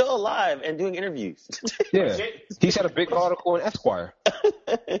still alive and doing interviews. Yeah, he's had a big article in Esquire.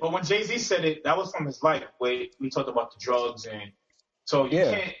 But when Jay-Z said it, that was from his life, where we talked about the drugs and so you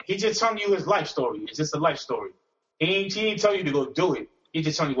can't. He just telling you his life story. It's just a life story. He ain't telling you to go do it. He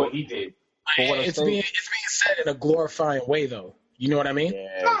just telling you what he did. It's being said in a glorifying way, though. You know what I mean?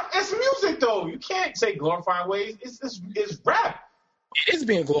 Yeah. No, it's music though. You can't say glorifying ways. It's rap. It is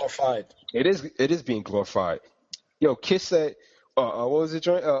being glorified. It is being glorified. Yo, Kiss said, what was it,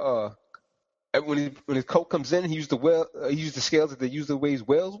 joint? When his coat comes in, he used the scales that they use to weigh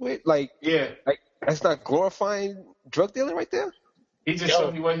whales with. Like that's not glorifying drug dealing right there. He just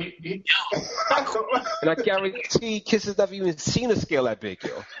showed me what he And I guarantee Kiss has never even seen a scale that big,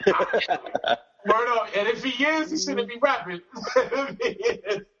 yo. Word up. And if he is, he shouldn't be rapping.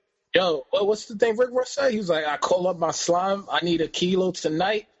 Yo, what's the thing Rick Ross said? He was like, I call up my slime. I need a kilo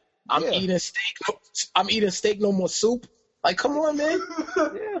tonight. I'm eating steak. I'm eating steak, no more soup. Like, come on, man.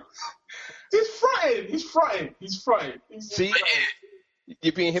 Yeah. He's fronting. See,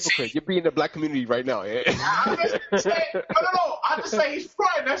 you're being a hypocrite. You're being the black community right now. Yeah. I just say he's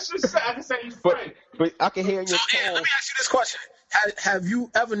fronting. That's just I can say he's fronting. But I can hear in your tone. Let me ask you this question. Have you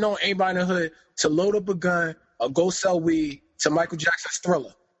ever known anybody in the hood to load up a gun or go sell weed to Michael Jackson's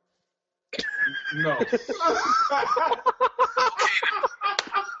Thriller? No.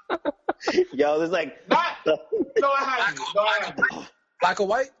 Yo, it's like No, I haven't. Black or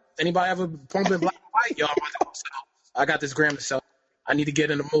white? Anybody ever pumping black or white? Yo, I'm about to go sell. I got this gram to sell. I need to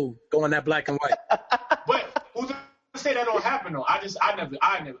get in the mood. Go in that black and white. But who's to say that don't happen though? I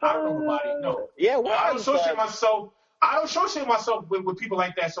don't know nobody. No. Yeah, well, I don't associate myself with people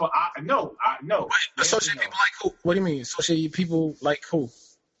like that. So I know. Wait, associate people like who? What do you mean? Associate people like who?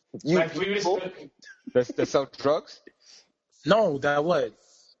 That sell drugs? No, that what?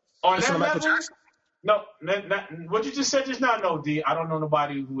 On Listen that to Michael level? Jackson? No, not, what you just said just now, no, D. I don't know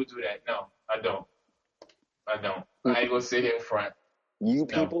nobody who would do that. No, I don't. I ain't gonna sit here in front. You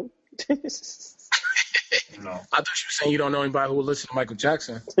people? No. I thought you were saying you don't know anybody who would listen to Michael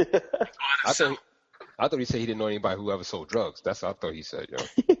Jackson. I thought he said he didn't know anybody who ever sold drugs. That's what I thought he said, yo.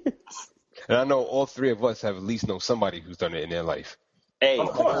 And I know all three of us have at least know somebody who's done it in their life. Hey,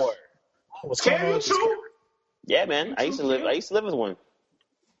 Of course. What's going Can on you with this too? yeah, man. I used to live with one.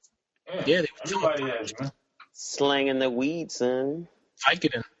 Yeah, they everybody has, man. Slanging the weed, son.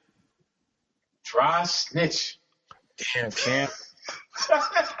 Vicodin. Dry snitch. Damn, Cam.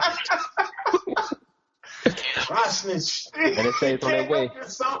 Dry snitch. And they say it's on their way.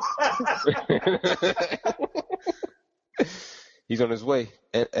 He's on his way.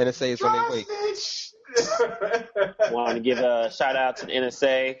 And NSA is on their way. Want to give a shout out to the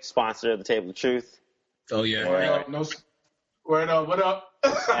NSA, sponsor of the Table of Truth. Oh, yeah. Word up, what up?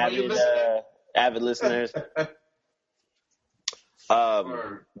 Avid listeners.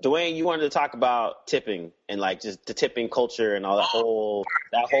 Dwayne, you wanted to talk about tipping and like just the tipping culture and all that whole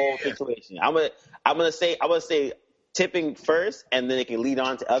situation. I'm gonna say tipping first, and then it can lead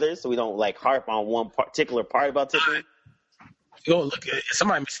on to others, so we don't like harp on one particular part about tipping. Yo, look,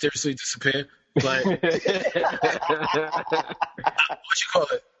 somebody mysteriously disappeared. But what you call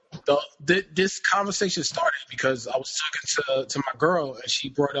it? This conversation started because I was talking to my girl, and she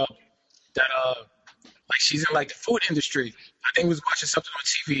brought up that like she's in like the food industry. I think we was watching something on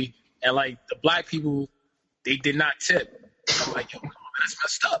TV, and like the black people, they did not tip. I'm like, yo, that's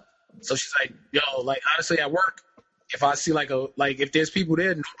messed up. So she's like, yo, like honestly, at work, if I see like if there's people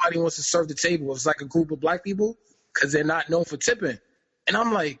there, nobody wants to serve the table. It's like a group of black people because they're not known for tipping. And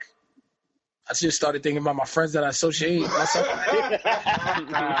I'm like, I just started thinking about my friends that I associate myself with.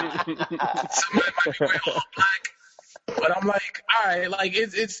 Somebody might be wearing all black. But I'm like, all right, like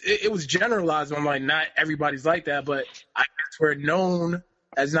it was generalized. I'm like, not everybody's like that, but I guess we're known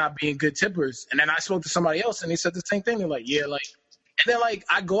as not being good tippers. And then I spoke to somebody else, and they said the same thing. They're like, yeah, like, and then like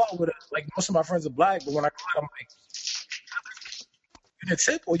I go out with like most of my friends are black, but when I go out, I'm like, you didn't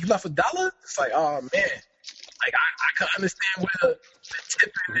tip or you left $1? It's like, oh man, like I can understand where the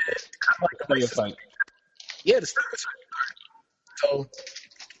tipping is kind of like the racist. Yeah, the stereotype. So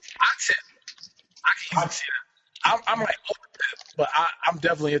I tip. I can easily see that. I'm like over tip, but I'm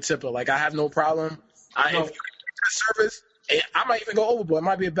definitely a tipper. Like I have no problem. If you get good service, and I might even go overboard. It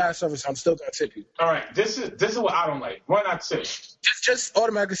might be a bad service. I'm still gonna tip you. All right, this is what I don't like. Why not tip? Just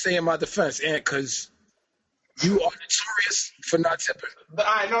automatically say in my defense, and because you are notorious for not tipping. All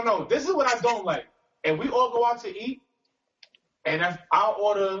right, no. This is what I don't like. And we all go out to eat, and if I'll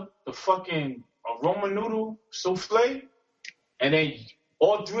order the fucking aroma noodle souffle, and then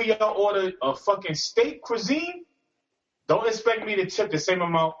all three of y'all order a fucking steak cuisine, don't expect me to tip the same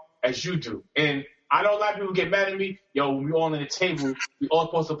amount as you do. And I know a lot of people get mad at me. Yo, when we all in the table, we all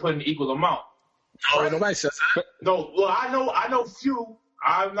supposed to put in an equal amount. No, nobody says that. No, well, I know few.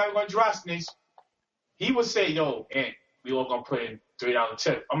 I'm not going to dry snitch. He would say, yo, and we all going to put in $3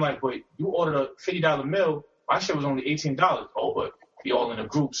 tip. I'm like, wait, you ordered a $50 meal. My shit was only $18. Oh, but we all in a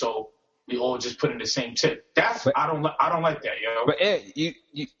group, so we all just put in the same tip. I don't like that, yo. But Ed,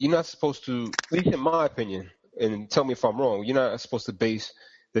 you're not supposed to, at least in my opinion, and tell me if I'm wrong, you're not supposed to base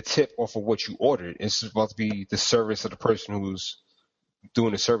the tip off of what you ordered. It's supposed to be the service of the person who's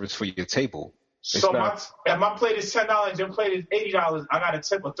doing the service for your table. So if my plate is $10, your plate is $80, I got a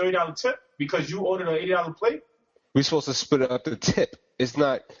tip, a $30 tip because you ordered an $80 plate? We're supposed to split up the tip. It's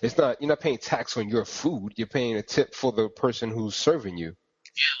not, you're not paying tax on your food. You're paying a tip for the person who's serving you.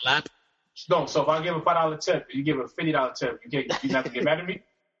 Yeah, lap. No, so if I give a $5 tip, you give a $50 tip, you're not going to get mad at me?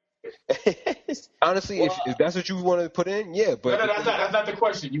 Honestly, if that's what you want to put in, yeah. But No, that's not the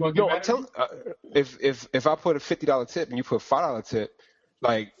question. You going to get mad at me? If I put a $50 tip and you put a $5 tip,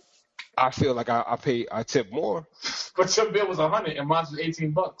 like, I feel like I tip more. But your bill was $100 and mine was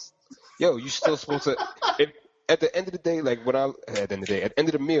 $18. Yo, you still supposed to. At the end of the day, like at the end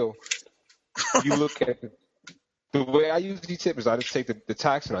of the meal, you look at the way I usually tip is I just take the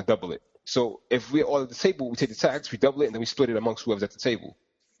tax and I double it. So if we're all at the table, we take the tax, we double it, and then we split it amongst whoever's at the table.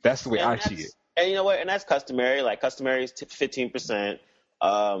 That's the way I see it. And you know what? And that's customary. Like customary is 15%.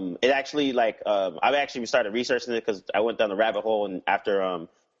 It actually I've actually started researching it because I went down the rabbit hole and after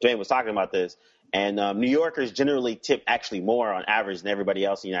Dwayne was talking about this. And New Yorkers generally tip actually more on average than everybody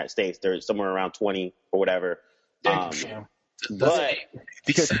else in the United States. They're somewhere around 20 or whatever. But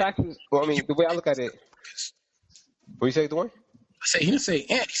because taxes, well, I mean, the way I look at it, what you say, Dwayne? He didn't say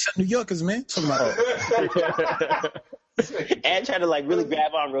Ant. He said New Yorkers, man. Talking about and trying to like really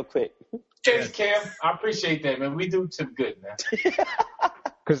grab on real quick. Thanks, Cam. I appreciate that, man. We do tip good, man.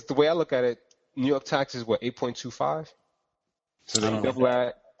 Because the way I look at it, New York taxes were 8.25. So they double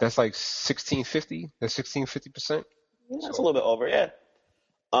that. That's like 1650. That's 1650%. That's a little bit over, yeah.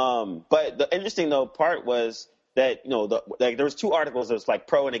 But the interesting though part was that there was two articles that was like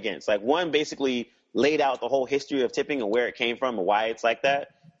pro and against. Like one basically laid out the whole history of tipping and where it came from and why it's like that.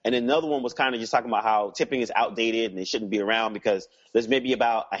 And then another one was kind of just talking about how tipping is outdated and it shouldn't be around because there's maybe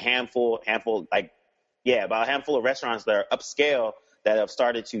about a handful of restaurants that are upscale that have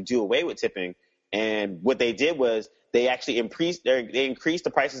started to do away with tipping. And what they did was they actually increased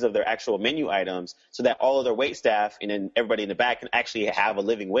the prices of their actual menu items so that all of their wait staff and then everybody in the back can actually have a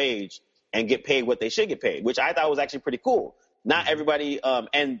living wage and get paid what they should get paid, which I thought was actually pretty cool. Not everybody,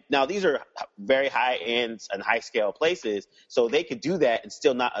 and now these are very high-end and high-scale places, so they could do that and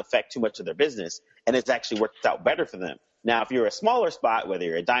still not affect too much of their business, and it's actually worked out better for them. Now, if you're a smaller spot, whether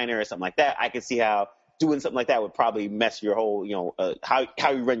you're a diner or something like that, I can see how doing something like that would probably mess your whole, how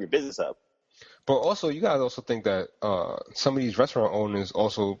you run your business up. But also, you guys also think that some of these restaurant owners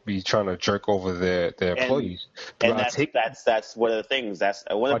also be trying to jerk over their employees. And that's one of the things. That's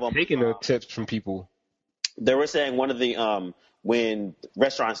one of them. Taking the tips from people. They were saying one of the when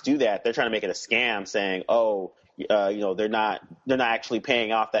restaurants do that, they're trying to make it a scam, saying, they're not actually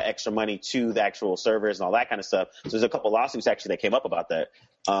paying off that extra money to the actual servers and all that kind of stuff. So there's a couple lawsuits actually that came up about that.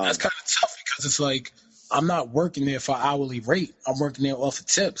 That's kind of tough because it's like I'm not working there for hourly rate. I'm working there off of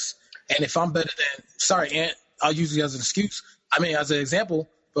tips. And if I'm better than, sorry, Ant, I'll use you as an excuse. As an example,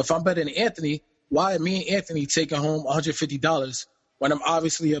 but if I'm better than Anthony, why me and Anthony taking home $150 when I'm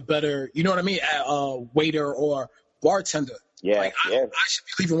obviously a better, waiter or bartender? Yeah, I should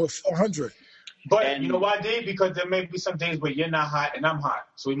be leaving with $400. But you know why, Dave? Because there may be some days where you're not hot and I'm hot.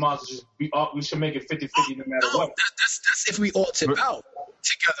 So we might as well just we should make it 50-50 no matter what. That's if we all tip out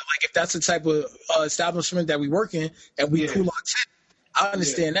together. Like if that's the type of establishment that we work in and we pool our tip, I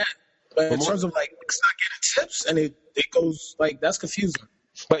understand that. But in terms of like it's not getting tips and it goes like that's confusing.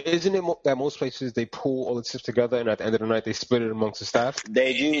 But isn't it that most places they pool all the tips together and at the end of the night they split it amongst the staff?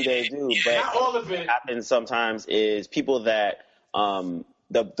 They do. But not all of it. What happens sometimes is people that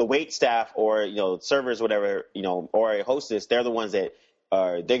the wait staff or servers, whatever, or a hostess, they're the ones that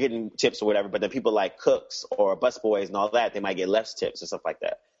they're getting tips or whatever. But then people like cooks or busboys and all that, they might get less tips or stuff like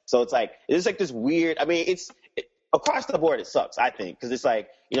that. So it's like this weird. I mean, across the board, it sucks, I think, because it's like,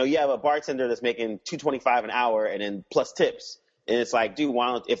 you have a bartender that's making $2.25 an hour and then plus tips. And it's like, dude,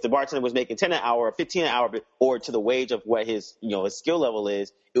 if the bartender was making $10 an hour or $15 an hour or to the wage of what his skill level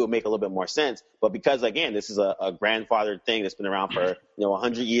is, it would make a little bit more sense. But because, again, this is a grandfathered thing that's been around for,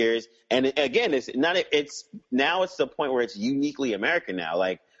 100 years. And again, it's the point where it's uniquely American now.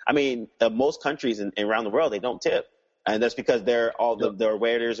 Like, I mean, most countries around the world, they don't tip. And that's because their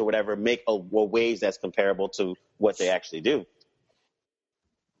waiters or whatever make a wage that's comparable to what they actually do.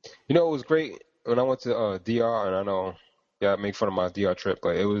 It was great when I went to DR, and I know, I make fun of my DR trip,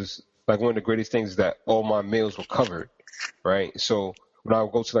 but it was like one of the greatest things that all my meals were covered, right? So when I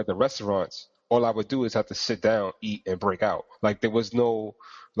would go to like the restaurants, all I would do is have to sit down, eat, and break out. Like there was no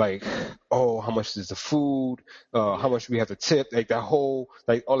like, how much is the food? How much we have to tip? Like that whole,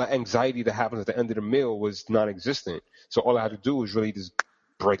 like all the anxiety that happens at the end of the meal was non-existent. So all I had to do was really just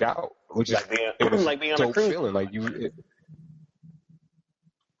break out, which is Like being, like being on a dope cruise. feeling. Like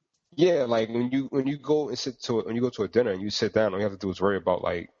yeah, like when you go to a dinner and you sit down, all you have to do is worry about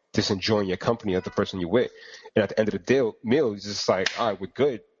like just enjoying your company of the person you're with, and at the end of the meal, it's just like, all right, we're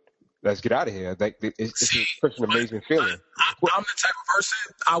good. Let's get out of here. Like it's such an amazing feeling. I'm the type of person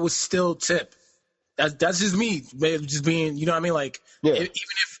I would still tip. That's just me, man, just being, you know what I mean? Like, Yeah.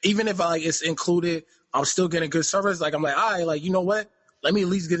 even if like it's included, I'm still getting good service. Like, I'm like, all right, like, you know what? Let me at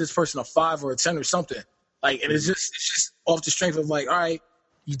least give this person a 5 or a 10 or something. Like, and it's just off the strength of like, all right,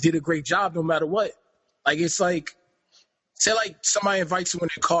 you did a great job no matter what. Like, it's like, say like somebody invites you in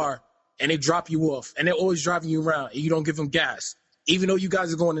their car and they drop you off and they're always driving you around and you don't give them gas, even though you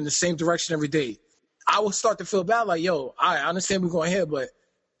guys are going in the same direction every day. I will start to feel bad, like, yo, I understand we're going here, but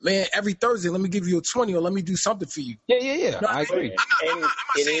man, every Thursday, let me give you a 20 or let me do something for you. Yeah. You know I agree. I'm not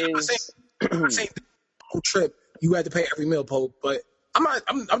saying the whole trip you had to pay every meal, Pope, but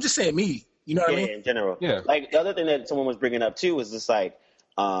I'm just saying me. You know what I mean? In general. Yeah. Like the other thing that someone was bringing up too was just like,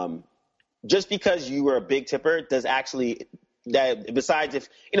 just because you were a big tipper does actually that. Besides, if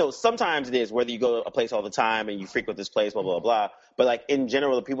sometimes it is whether you go to a place all the time and you frequent this place, blah blah blah. But like in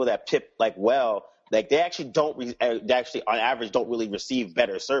general, the people that tip like well, like they actually they actually on average don't really receive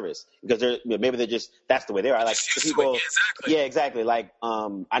better service because maybe they're just that's the way they are. Like the people, exactly. yeah, exactly. Like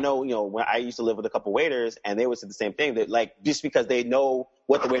I know when I used to live with a couple waiters and they would say the same thing that like just because they know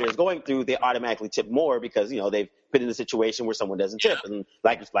what the waiter is going through, they automatically tip more because they've been in a situation where someone doesn't tip and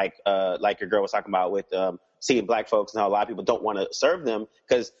like your girl was talking about with seeing black folks and how a lot of people don't want to serve them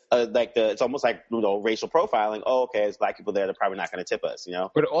because it's almost like racial profiling. Oh, okay, it's black people there, they're probably not going to tip us,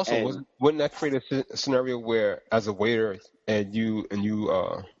 But also, wouldn't that create a scenario where, as a waiter, and you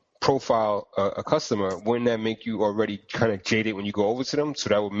profile a customer, wouldn't that make you already kind of jaded when you go over to them? So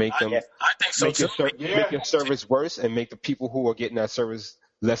that would make them I think so too. make your service worse and make the people who are getting that service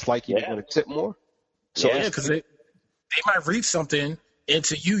less likely to want to tip more. So yeah, because they might read something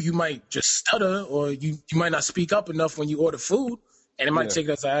into you. You might just stutter, or you might not speak up enough when you order food, and it might take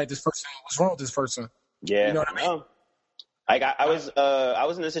us, this person, what's wrong with this person? Yeah, you know what I mean? Like I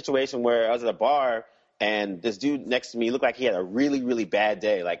was in a situation where I was at a bar and this dude next to me looked like he had a really, really bad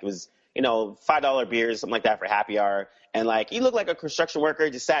day. Like it was, $5 beers, something like that for happy hour. And like he looked like a construction worker,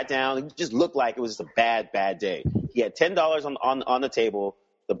 just sat down. He just looked like it was just a bad, bad day. He had $10 on the table.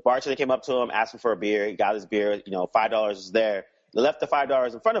 The bartender came up to him, asked him for a beer. He got his beer. $5 was there. They left the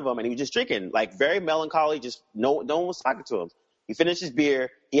 $5 in front of him, and he was just drinking, like very melancholy. Just no one was talking to him. He finished his beer.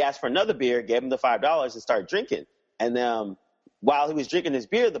 He asked for another beer, gave him the $5, and started drinking. And while he was drinking his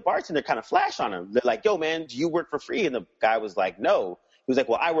beer, the bartender kind of flashed on him. They're like, "Yo, man, do you work for free?" And the guy was like, "No." He was like,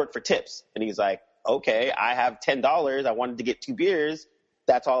 "Well, I work for tips." And he's like, "Okay, I have $10. I wanted to get 2 beers.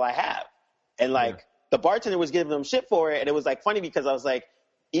 That's all I have." And like the bartender was giving him shit for it, and it was like funny because I was like,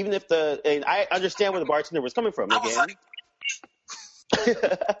 even if and I understand where the bartender was coming from. Again,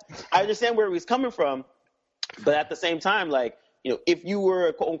 I understand where he was coming from, but at the same time, like, if you were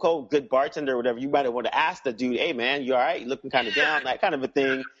a quote unquote good bartender or whatever, you might have wanted to ask the dude, "Hey man, you all right? You looking kind of down," that kind of a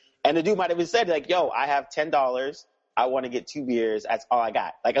thing. And the dude might have even said like, "Yo, I have $10. I want to get 2 beers. That's all I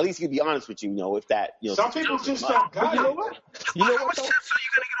got." Like at least he'd be honest with you, if that. Some people just don't got it. How much tips are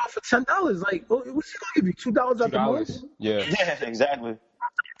you gonna get off for $10? Like, what's he gonna give you? $2 at the most? Yeah, exactly.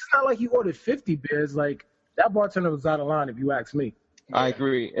 It's not like he ordered 50 beers. Like that bartender was out of line, if you ask me. I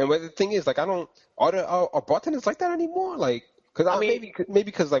agree. And the thing is, like, are bartenders like that anymore? Like, because maybe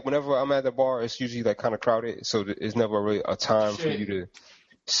because like whenever I'm at the bar, it's usually like kind of crowded, so it's never really a time for you to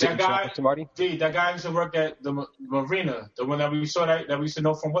sit and talk with somebody. That guy used to work at the marina, the one that we saw that we used to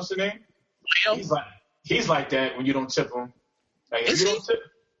know from what's the name? Leo? He's like that when you don't tip him. Like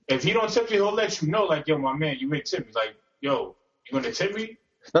if he don't tip you, he'll let you know. Like, "Yo, my man, you ain't tip me." Like, "Yo, you gonna tip me?"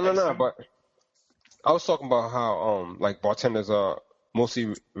 No. But I was talking about how like bartenders are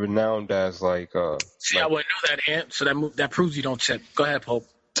mostly renowned as like See, I wouldn't know that, Ant. So that proves you don't tip. Go ahead, Pope.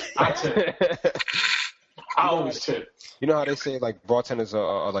 I tip. I always tip. You know how they say like bartenders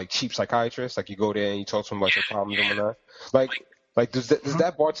are like cheap psychiatrists? Like you go there and you talk to them about your problems and whatnot. Like does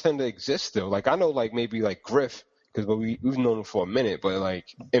that bartender exist still? Like I know like maybe like Griff because we've known him for a minute, but like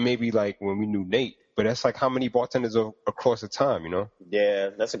it may be like when we knew Nate. But that's like how many bartenders are across the time, Yeah,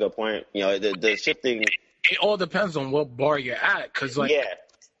 that's a good point. The shifting. It all depends on what bar you're at, because like you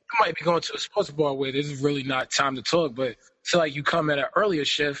might be going to a sports bar where this is really not time to talk, but so like you come at an earlier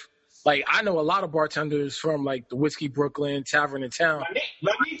shift. Like I know a lot of bartenders from like the Whiskey Brooklyn Tavern in town.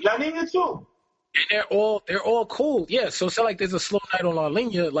 La Nina too. And they're all cool. Yeah. So say like there's a slow night on La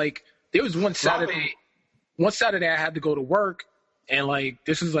Línea. Like there was one Saturday I had to go to work, and like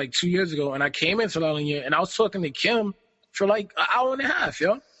this was like 2 years ago, and I came into La Línea and I was talking to Kim, for like an hour and a half,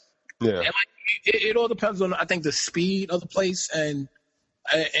 yo. Yeah. And like it all depends on, I think, the speed of the place and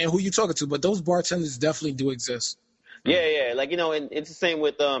who you're talking to. But those bartenders definitely do exist. Yeah. Like, and it's the same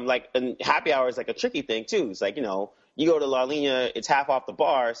with like, and happy hour is like a tricky thing too. It's like, you go to La Línea, it's half off the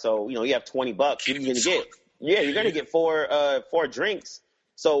bar, so you have $20. You're gonna get four drinks.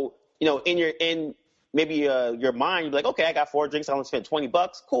 So in maybe your mind, you're like, okay, I got 4 drinks, I only spent $20.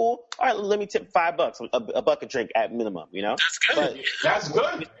 Cool. All right, let me tip $5, a buck a drink at minimum. That's good. That's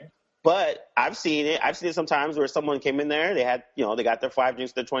good. But I've seen it sometimes where someone came in there, they had, they got their 5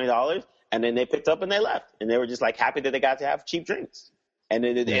 drinks, their $20, and then they picked up and they left, and they were just like happy that they got to have cheap drinks. And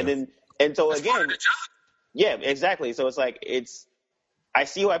so That's again, yeah, exactly. So it's like I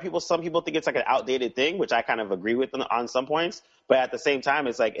see why some people think it's like an outdated thing, which I kind of agree with on some points. But at the same time,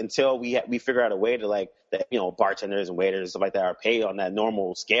 it's like until we figure out a way to like that, bartenders and waiters and stuff like that are paid on that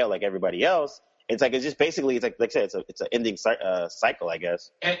normal scale like everybody else. It's like it's just basically it's like I said, it's an ending cycle, I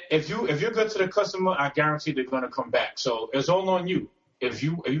guess. And if you're good to the customer, I guarantee they're gonna come back. So it's all on you. If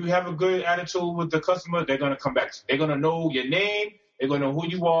you have a good attitude with the customer, they're gonna come back. They're gonna know your name. They're gonna know who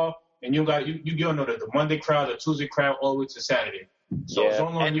you are, and you gonna know the Monday crowd, the Tuesday crowd, all the way to Saturday. So it's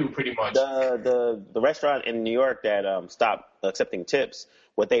all on you, pretty much. The restaurant in New York that stopped accepting tips,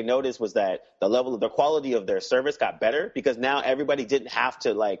 what they noticed was that the quality of their service got better because now everybody didn't have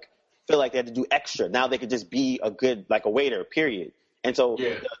to like feel like they had to do extra. Now they could just be a good like a waiter, period. And so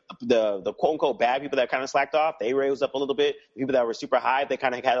the quote unquote bad people that kind of slacked off, they rose up a little bit. The people that were super high, they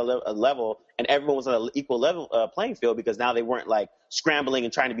kind of had a level, and everyone was on an equal level playing field because now they weren't like scrambling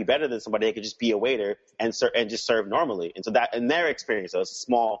and trying to be better than somebody. They could just be a waiter and just serve normally. And so that in their experience, so it's a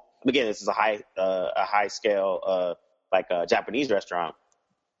small. Again, this is a high scale like a Japanese restaurant.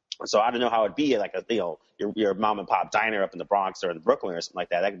 So I don't know how it'd be like your mom and pop diner up in the Bronx or in Brooklyn or something like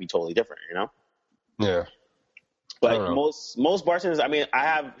that. That could be totally different, Yeah. But most bartenders, I mean, I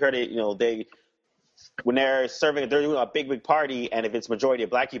have heard it. When they're serving, they're doing a big party, and if it's majority of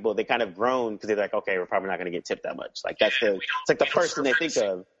black people, they kind of groan because they're like, okay, we're probably not going to get tipped that much. Like it's like the first thing they think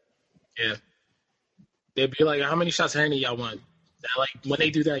of. Yeah. They'd be like, how many shots of Henny y'all want? Like when they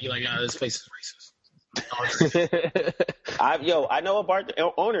do that, you're like, this place is racist. I know a bar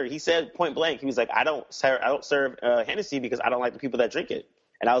owner. He said point blank, he was like, I don't serve Hennessy because I don't like the people that drink it.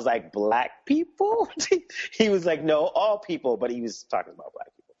 And I was like, black people? He was like, no, all people. But he was talking about black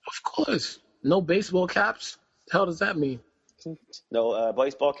people. Of course. No baseball caps? The hell does that mean? No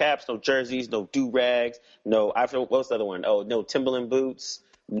baseball caps, no jerseys, no do-rags, no, what's the other one? Oh, no Timberland boots,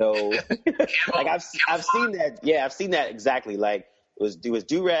 no. Like I've seen that. Yeah, I've seen that exactly. Like it was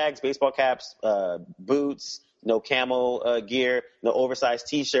do-rags, baseball caps, boots, no camo gear, no oversized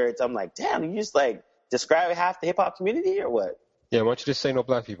T-shirts. I'm like, damn, you just like describe half the hip-hop community or what? Yeah, why don't you just say no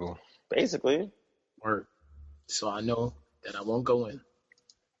black people? Basically. Word. So I know that I won't go in.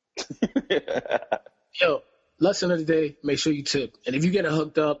 Yo, lesson of the day, make sure you tip. And if you get it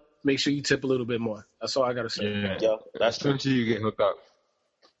hooked up, make sure you tip a little bit more. That's all I got to say. Yeah. Yo, that's true. Until you get hooked up.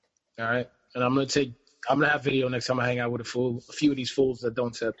 All right. And I'm going to have video next time I hang out with a few of these fools that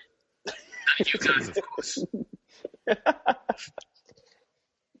don't tip. You guys, of course.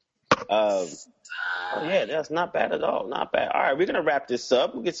 Yeah, that's not bad at all. Not bad. All right, we're gonna wrap this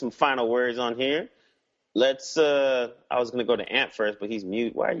up. We'll get some final words on here. Let's. I was gonna go to Ant first, but he's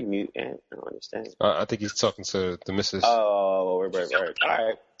mute. Why are you mute, Ant? I don't understand. I think he's talking to the missus. Oh, right. All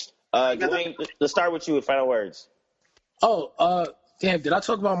right. Dwayne, let's start with you with final words. Oh, damn! Did I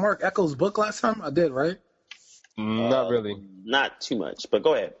talk about Mark Echols' book last time? I did, right? Not really. Not too much, but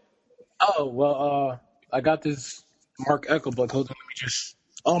go ahead. Oh well, I got this Mark Echo book. Hold on, let me just.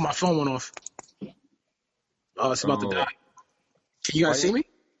 Oh, my phone went off. Oh, it's about to die. Can you guys see me?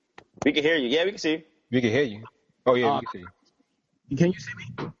 We can hear you. Yeah, we can see you. We can hear you. Oh, yeah, we can see you. Can you see me?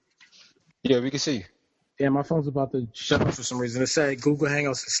 Yeah, we can see you. Yeah, my phone's about to shut off for some reason. It said Google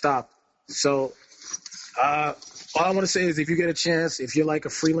Hangouts to stop. So, all I want to say is if you get a chance, if you're like a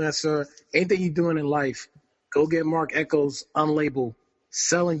freelancer, anything you're doing in life, go get Mark Echols Unlabeled,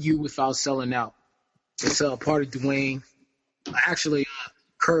 Selling You Without Selling Out. It's a part of Dwayne. Actually,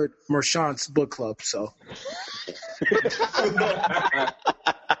 Kurt Merchant's book club, so. Sorry,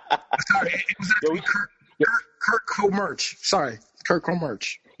 it was actually Kurt Co-Merch. Sorry, Kurt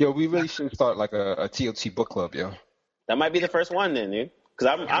Co-Merch. Yo, we really should start like a TLT book club, yo. That might be the first one then, dude.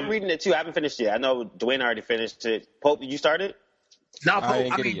 Because I'm reading it too. I haven't finished it yet. I know Dwayne already finished it. Pope, did you start it? No,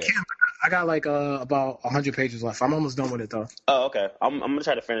 Pope, I got like about 100 pages left. I'm almost done with it, though. Oh, okay. I'm going to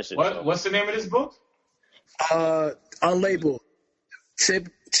try to finish it. What's the name of this book? Unlabeled.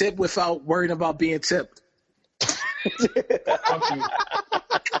 Tip without worrying about being tipped. Fuck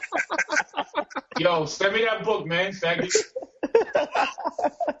you. Yo, send me that book, man. Faggot. Come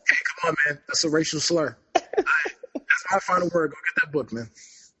on, man. That's a racial slur. All right. That's my final word. Go get that book, man.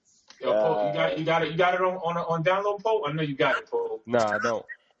 Yo, Pope, you got it on download, Pope? I know you got it, Pope. Nah, I don't.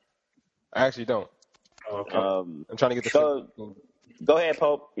 I actually don't. Oh, okay. I'm trying to get the. Go ahead,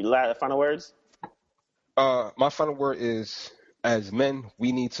 Pope. Your final words. My final word is: as men,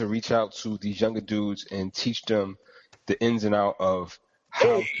 we need to reach out to these younger dudes and teach them the ins and out of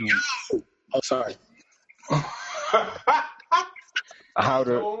how to. Oh, sorry. How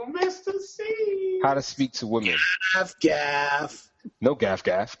to Oh, Mr. C. how to speak to women. Gaff. No gaff.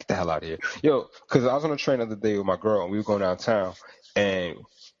 Get the hell out of here. Yo, because I was on a train the other day with my girl, and we were going downtown. And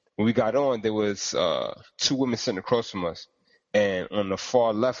when we got on, there was 2 women sitting across from us. And on the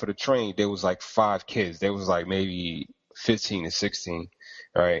far left of the train, there was like 5 kids. There was like maybe 15 to 16,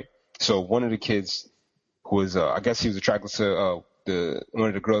 right? So one of the kids who was, I guess he was attracted to one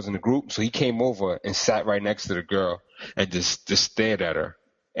of the girls in the group. So he came over and sat right next to the girl and just stared at her.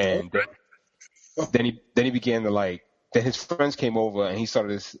 And then he began to then his friends came over and he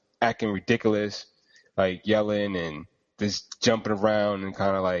started just acting ridiculous, like yelling and just jumping around and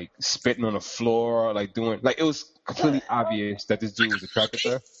kind of like spitting on the floor, like doing, like it was completely obvious that this dude was attracted to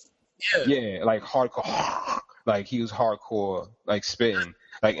her. Yeah, like hardcore, like he was hardcore, like spitting,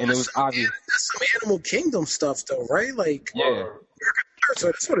 like, and it was obvious. That's some Animal Kingdom stuff, though, right? Like, yeah. So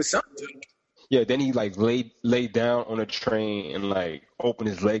that's what it sounds like. Yeah, then he like laid down on a train and like opened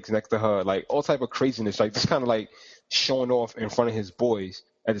his legs next to her, like all type of craziness, like just kind of like showing off in front of his boys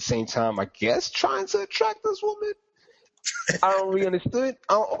at the same time, I guess trying to attract this woman. I don't really understood.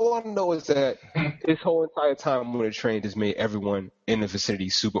 All I know is that this whole entire time on the train just made everyone in the vicinity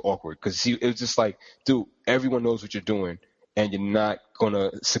super awkward because it was just like, dude, everyone knows what you're doing and you're not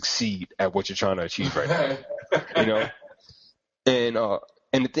gonna succeed at what you're trying to achieve right now, you know.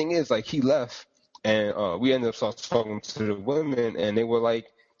 And the thing is, like, he left, and we ended up talking to the women, and they were like,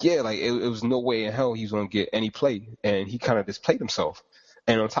 yeah, like, it was no way in hell he was going to get any play, and he kind of just played himself.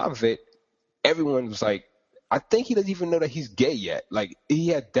 And on top of it, everyone was like, I think he doesn't even know that he's gay yet. Like, he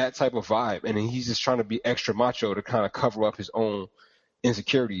had that type of vibe, and then he's just trying to be extra macho to kind of cover up his own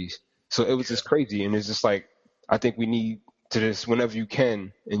insecurities. So it was just crazy, and it's just like, I think we need to just, whenever you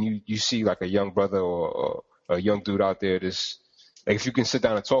can, and you see, like, a young brother or a young dude out there, just, like, if you can sit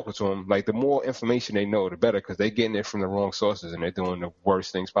down and talk to them, like, the more information they know, the better, because they're getting it from the wrong sources, and they're doing the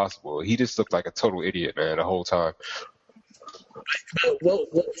worst things possible. He just looked like a total idiot, man, the whole time.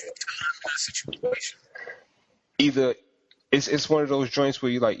 What was your situation? Either it's one of those joints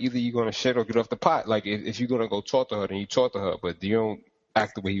where you like either you're gonna shit or get off the pot. Like if you're gonna go talk to her, then you talk to her, but you don't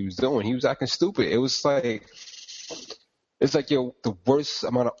act the way he was doing. He was acting stupid. It was like it's like the worst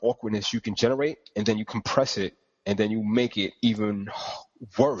amount of awkwardness you can generate, and then you compress it, and then you make it even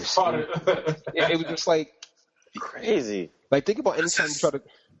worse. It was just like crazy. Like think about anytime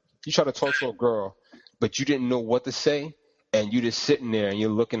you try to talk to a girl, but you didn't know what to say, and you're just sitting there and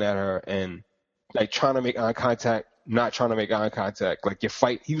you're looking at her and like trying to make eye contact, not trying to make eye contact. Like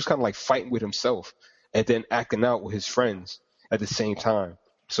he was kind of like fighting with himself and then acting out with his friends at the same time.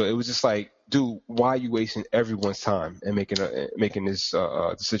 So it was just like, dude, why are you wasting everyone's time and making this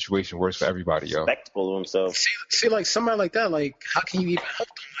the situation worse for everybody, yo? Respectful of himself. See, like somebody like that, like how can you even help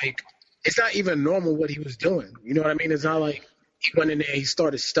them? Like it's not even normal what he was doing. You know what I mean? It's not like he went in there, he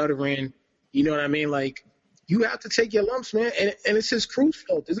started stuttering. You know what I mean? Like you have to take your lumps, man, and it's his crew's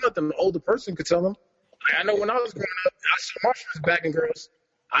fault. There's nothing an older person could tell him. Like, I know when I was growing up, I saw my first bagging girls.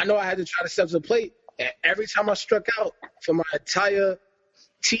 I know I had to try to step to the plate, and every time I struck out for my entire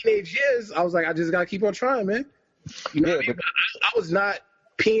teenage years, I was like, I just gotta keep on trying, man. You know what I mean? I was not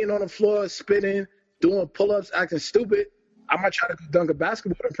peeing on the floor, spitting, doing pull-ups, acting stupid. I might try to dunk a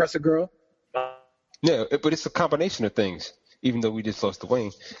basketball to impress a girl. Yeah, but it's a combination of things. Even though we just lost the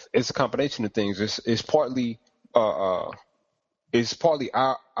Wayne, it's a combination of things. It's partly our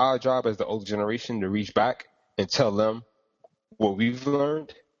job as the older generation to reach back and tell them what we've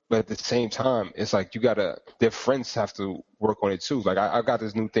learned. But at the same time, it's like their friends have to work on it too. Like I got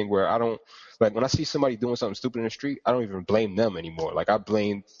this new thing where I don't, like when I see somebody doing something stupid in the street, I don't even blame them anymore. Like I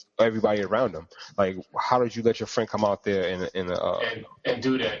blame everybody around them. Like how did you let your friend come out there and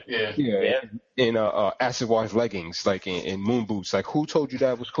do that? Yeah. In acid wash leggings, like in moon boots. Like who told you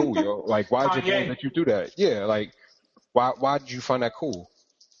that was cool, yo? Like why did your friend let you do that? Yeah, like why did you find that cool?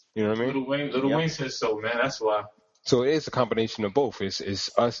 You know what I mean? Little Wayne says so, man. That's why. So it is a combination of both.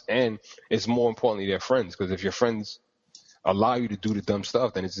 It's us and it's more importantly their friends. Because if your friends allow you to do the dumb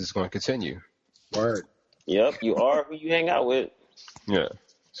stuff, then it's just going to continue. Word. Yep, you are who you hang out with. Yeah.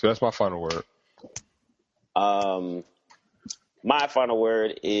 So that's my final word. My final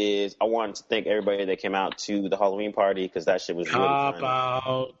word is I wanted to thank everybody that came out to the Halloween party because that shit was really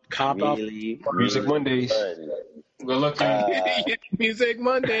fun. Cop out. Music Mondays. Good looking. Music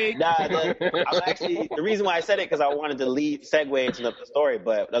Monday. The reason why I said it because I wanted to segue into the story,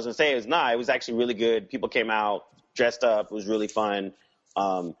 but I was gonna say it was actually really good. People came out dressed up. It was really fun.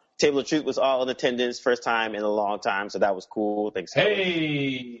 Table of Truth was all in attendance, first time in a long time, so that was cool. Thanks.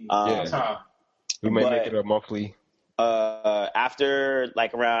 Hey, we might make it a monthly. After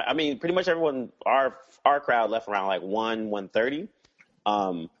like around, I mean, pretty much everyone, our crowd left around like 1:30.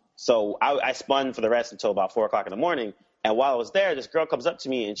 So I spun for the rest until about 4:00 in the morning. And while I was there, this girl comes up to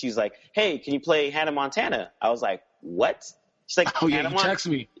me and she's like, "Hey, can you play Hannah Montana?" I was like, "What?" She's like, "Oh yeah, you text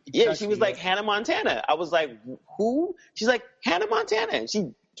me." Yeah, she was like, "Hannah Montana." I was like, "Who?" She's like, "Hannah Montana." And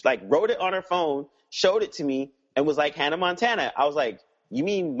she like wrote it on her phone, showed it to me, and was like, "Hannah Montana." I was like, "You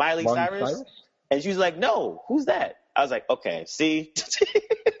mean Miley Cyrus?" And she was like, "No, who's that?" I was like, "Okay, see."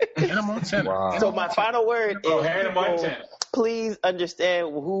 Hannah Montana. Wow. So my final word is Hannah Montana. Please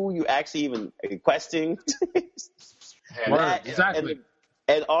understand who you actually even requesting. Exactly.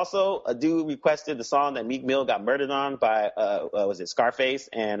 And also, a dude requested the song that Meek Mill got murdered on by, was it Scarface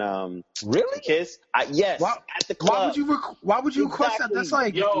and really? Kiss? Yes, at the club. Why would you request that? That's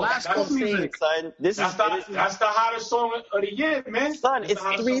like last call music, son. That's the hottest song of the year, man. Son, it's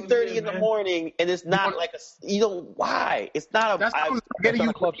 3:30 in the morning, and it's not like why? It's not a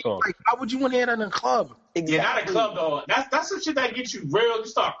club song. Like, why would you want to hear that in a club? Exactly. Yeah, not a club though. That's some shit that gets you real. You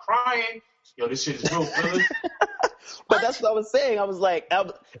start crying. Yo, this shit is real, Philly. But that's what I was saying. I was like,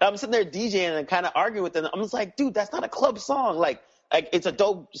 I'm sitting there DJing and kind of arguing with them. I'm just like, dude, that's not a club song. Like it's a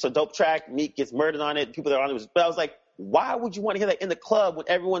dope track. Meek gets murdered on it. People that are on it. But I was like, why would you want to hear that in the club when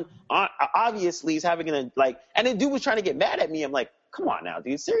everyone obviously is having and the dude was trying to get mad at me. I'm like, come on now,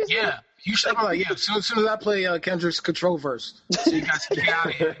 dude, seriously? Yeah, you should be like, yeah. So as soon as I play Kendrick's Control verse, so you guys can get out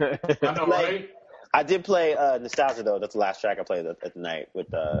of here. I know, right? I did play Nostalgia though. That's the last track I played at the night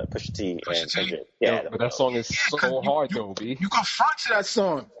with Pusha T and Kendrick. Yeah, but that song is so hard though, B. You go front to that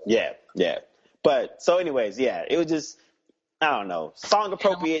song. Yeah. But so, anyways, yeah, it was just I don't know, song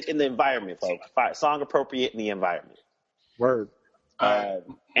appropriate in the environment, folks. Song appropriate in the environment. Word.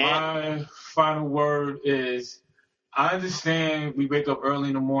 My final word is: I understand we wake up early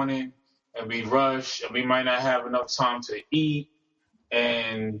in the morning and we rush and we might not have enough time to eat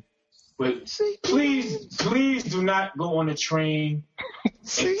But please do not go on a train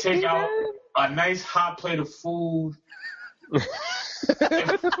and take out a nice hot plate of food in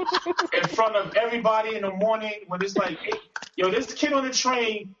front of everybody in the morning when it's like, hey, yo, this kid on the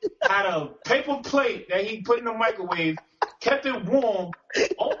train had a paper plate that he put in the microwave, kept it warm,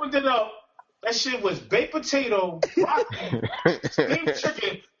 opened it up. That shit was baked potato, broccoli, steamed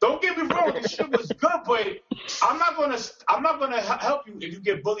chicken. Don't get me wrong, this shit was good, but I'm not gonna help you if you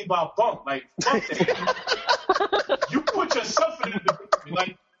get bullied by a bump. Like, fuck that. You put yourself in it.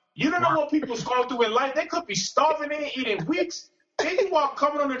 Like, you don't know what people's going through in life. They could be starving there, eating weeks. Then you are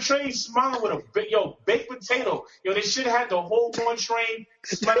coming on the train smiling with a baked potato. Yo, they should have had the whole one train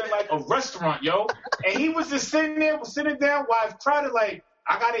smelling like a restaurant, yo. And he was just sitting down while I tried to like.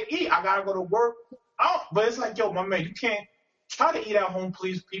 I gotta eat. I gotta go to work. But it's like, yo, my man, you can't try to eat at home,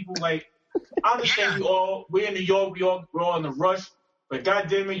 please, people. Like, I understand we're in New York, we're all in the rush. But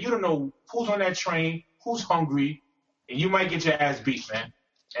goddamn it, you don't know who's on that train, who's hungry, and you might get your ass beat, man.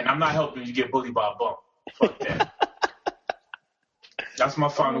 And I'm not helping you get bullied by a bum. Fuck that. That's my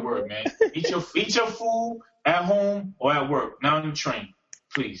final word, man. Eat your food at home or at work, not on the train,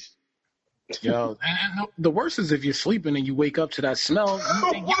 please. Yo, and the worst is if you're sleeping and you wake up to that smell.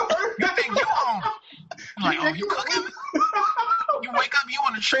 You think you home. Like, oh, you cooking? You wake up, you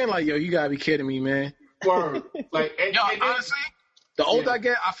on the train like, yo, you gotta be kidding me, man. Word. Like, honestly, the older I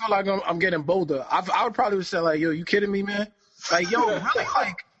get, I feel like I'm getting bolder. I would probably say like, yo, you kidding me, man? Like, yo, really,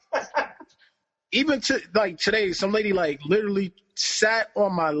 like, even today, some lady like literally sat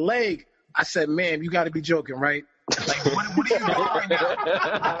on my leg. I said, ma'am, you got to be joking, right? Like, what are you doing right now?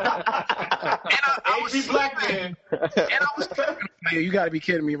 And I was sleeping. And I was sleeping. Like, you got to be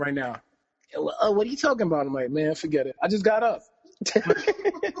kidding me right now. What are you talking about? I'm like, man, forget it. I just got up.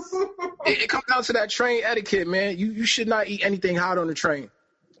 It comes down to that train etiquette, man. You should not eat anything hot on the train.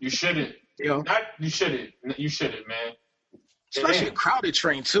 You shouldn't. Yo. You shouldn't, man. Especially a crowded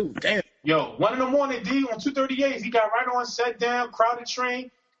train, too. Damn. Yo, 1 a.m, D, on 238, he got right on, sat down, crowded train.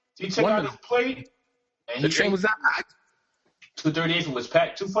 He took out his plate. And the train was that packed? 238 was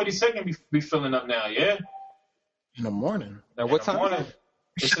packed. 242nd be filling up now, yeah? In the morning. Now, what time?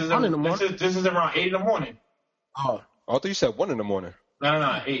 This is around 8 in the morning. Oh. I thought you said 1 in the morning.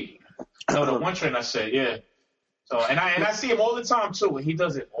 No, 8. No, the one train I said, yeah. So and I see him all the time too, and he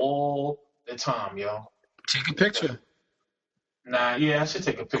does it all the time, yo. Take a picture. Nah, yeah, I should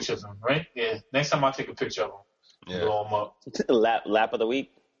take a picture of him, right? Yeah, next time I'll take a picture of him. Yeah. Blow him up. Lap of the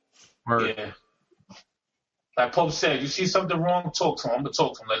week. Word. Yeah. Like Pope said, you see something wrong, talk to him. I'm gonna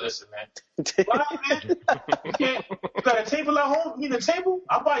talk to him. Like, listen, man. Why, man? You can't. You got a table at home? You need a table?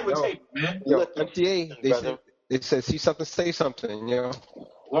 I'll buy you a table, man. Yo, MTA, they said see something, say something, you know.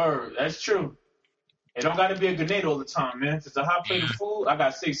 Word, that's true. It don't got to be a grenade all the time, man. If it's a hot plate of food, I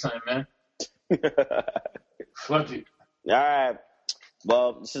gotta say something, man. Fuck it. All right.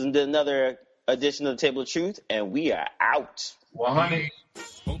 Well, this is another edition of the Table of Truth, and we are out. 100.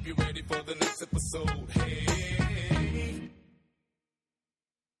 Hope you're ready for the next episode.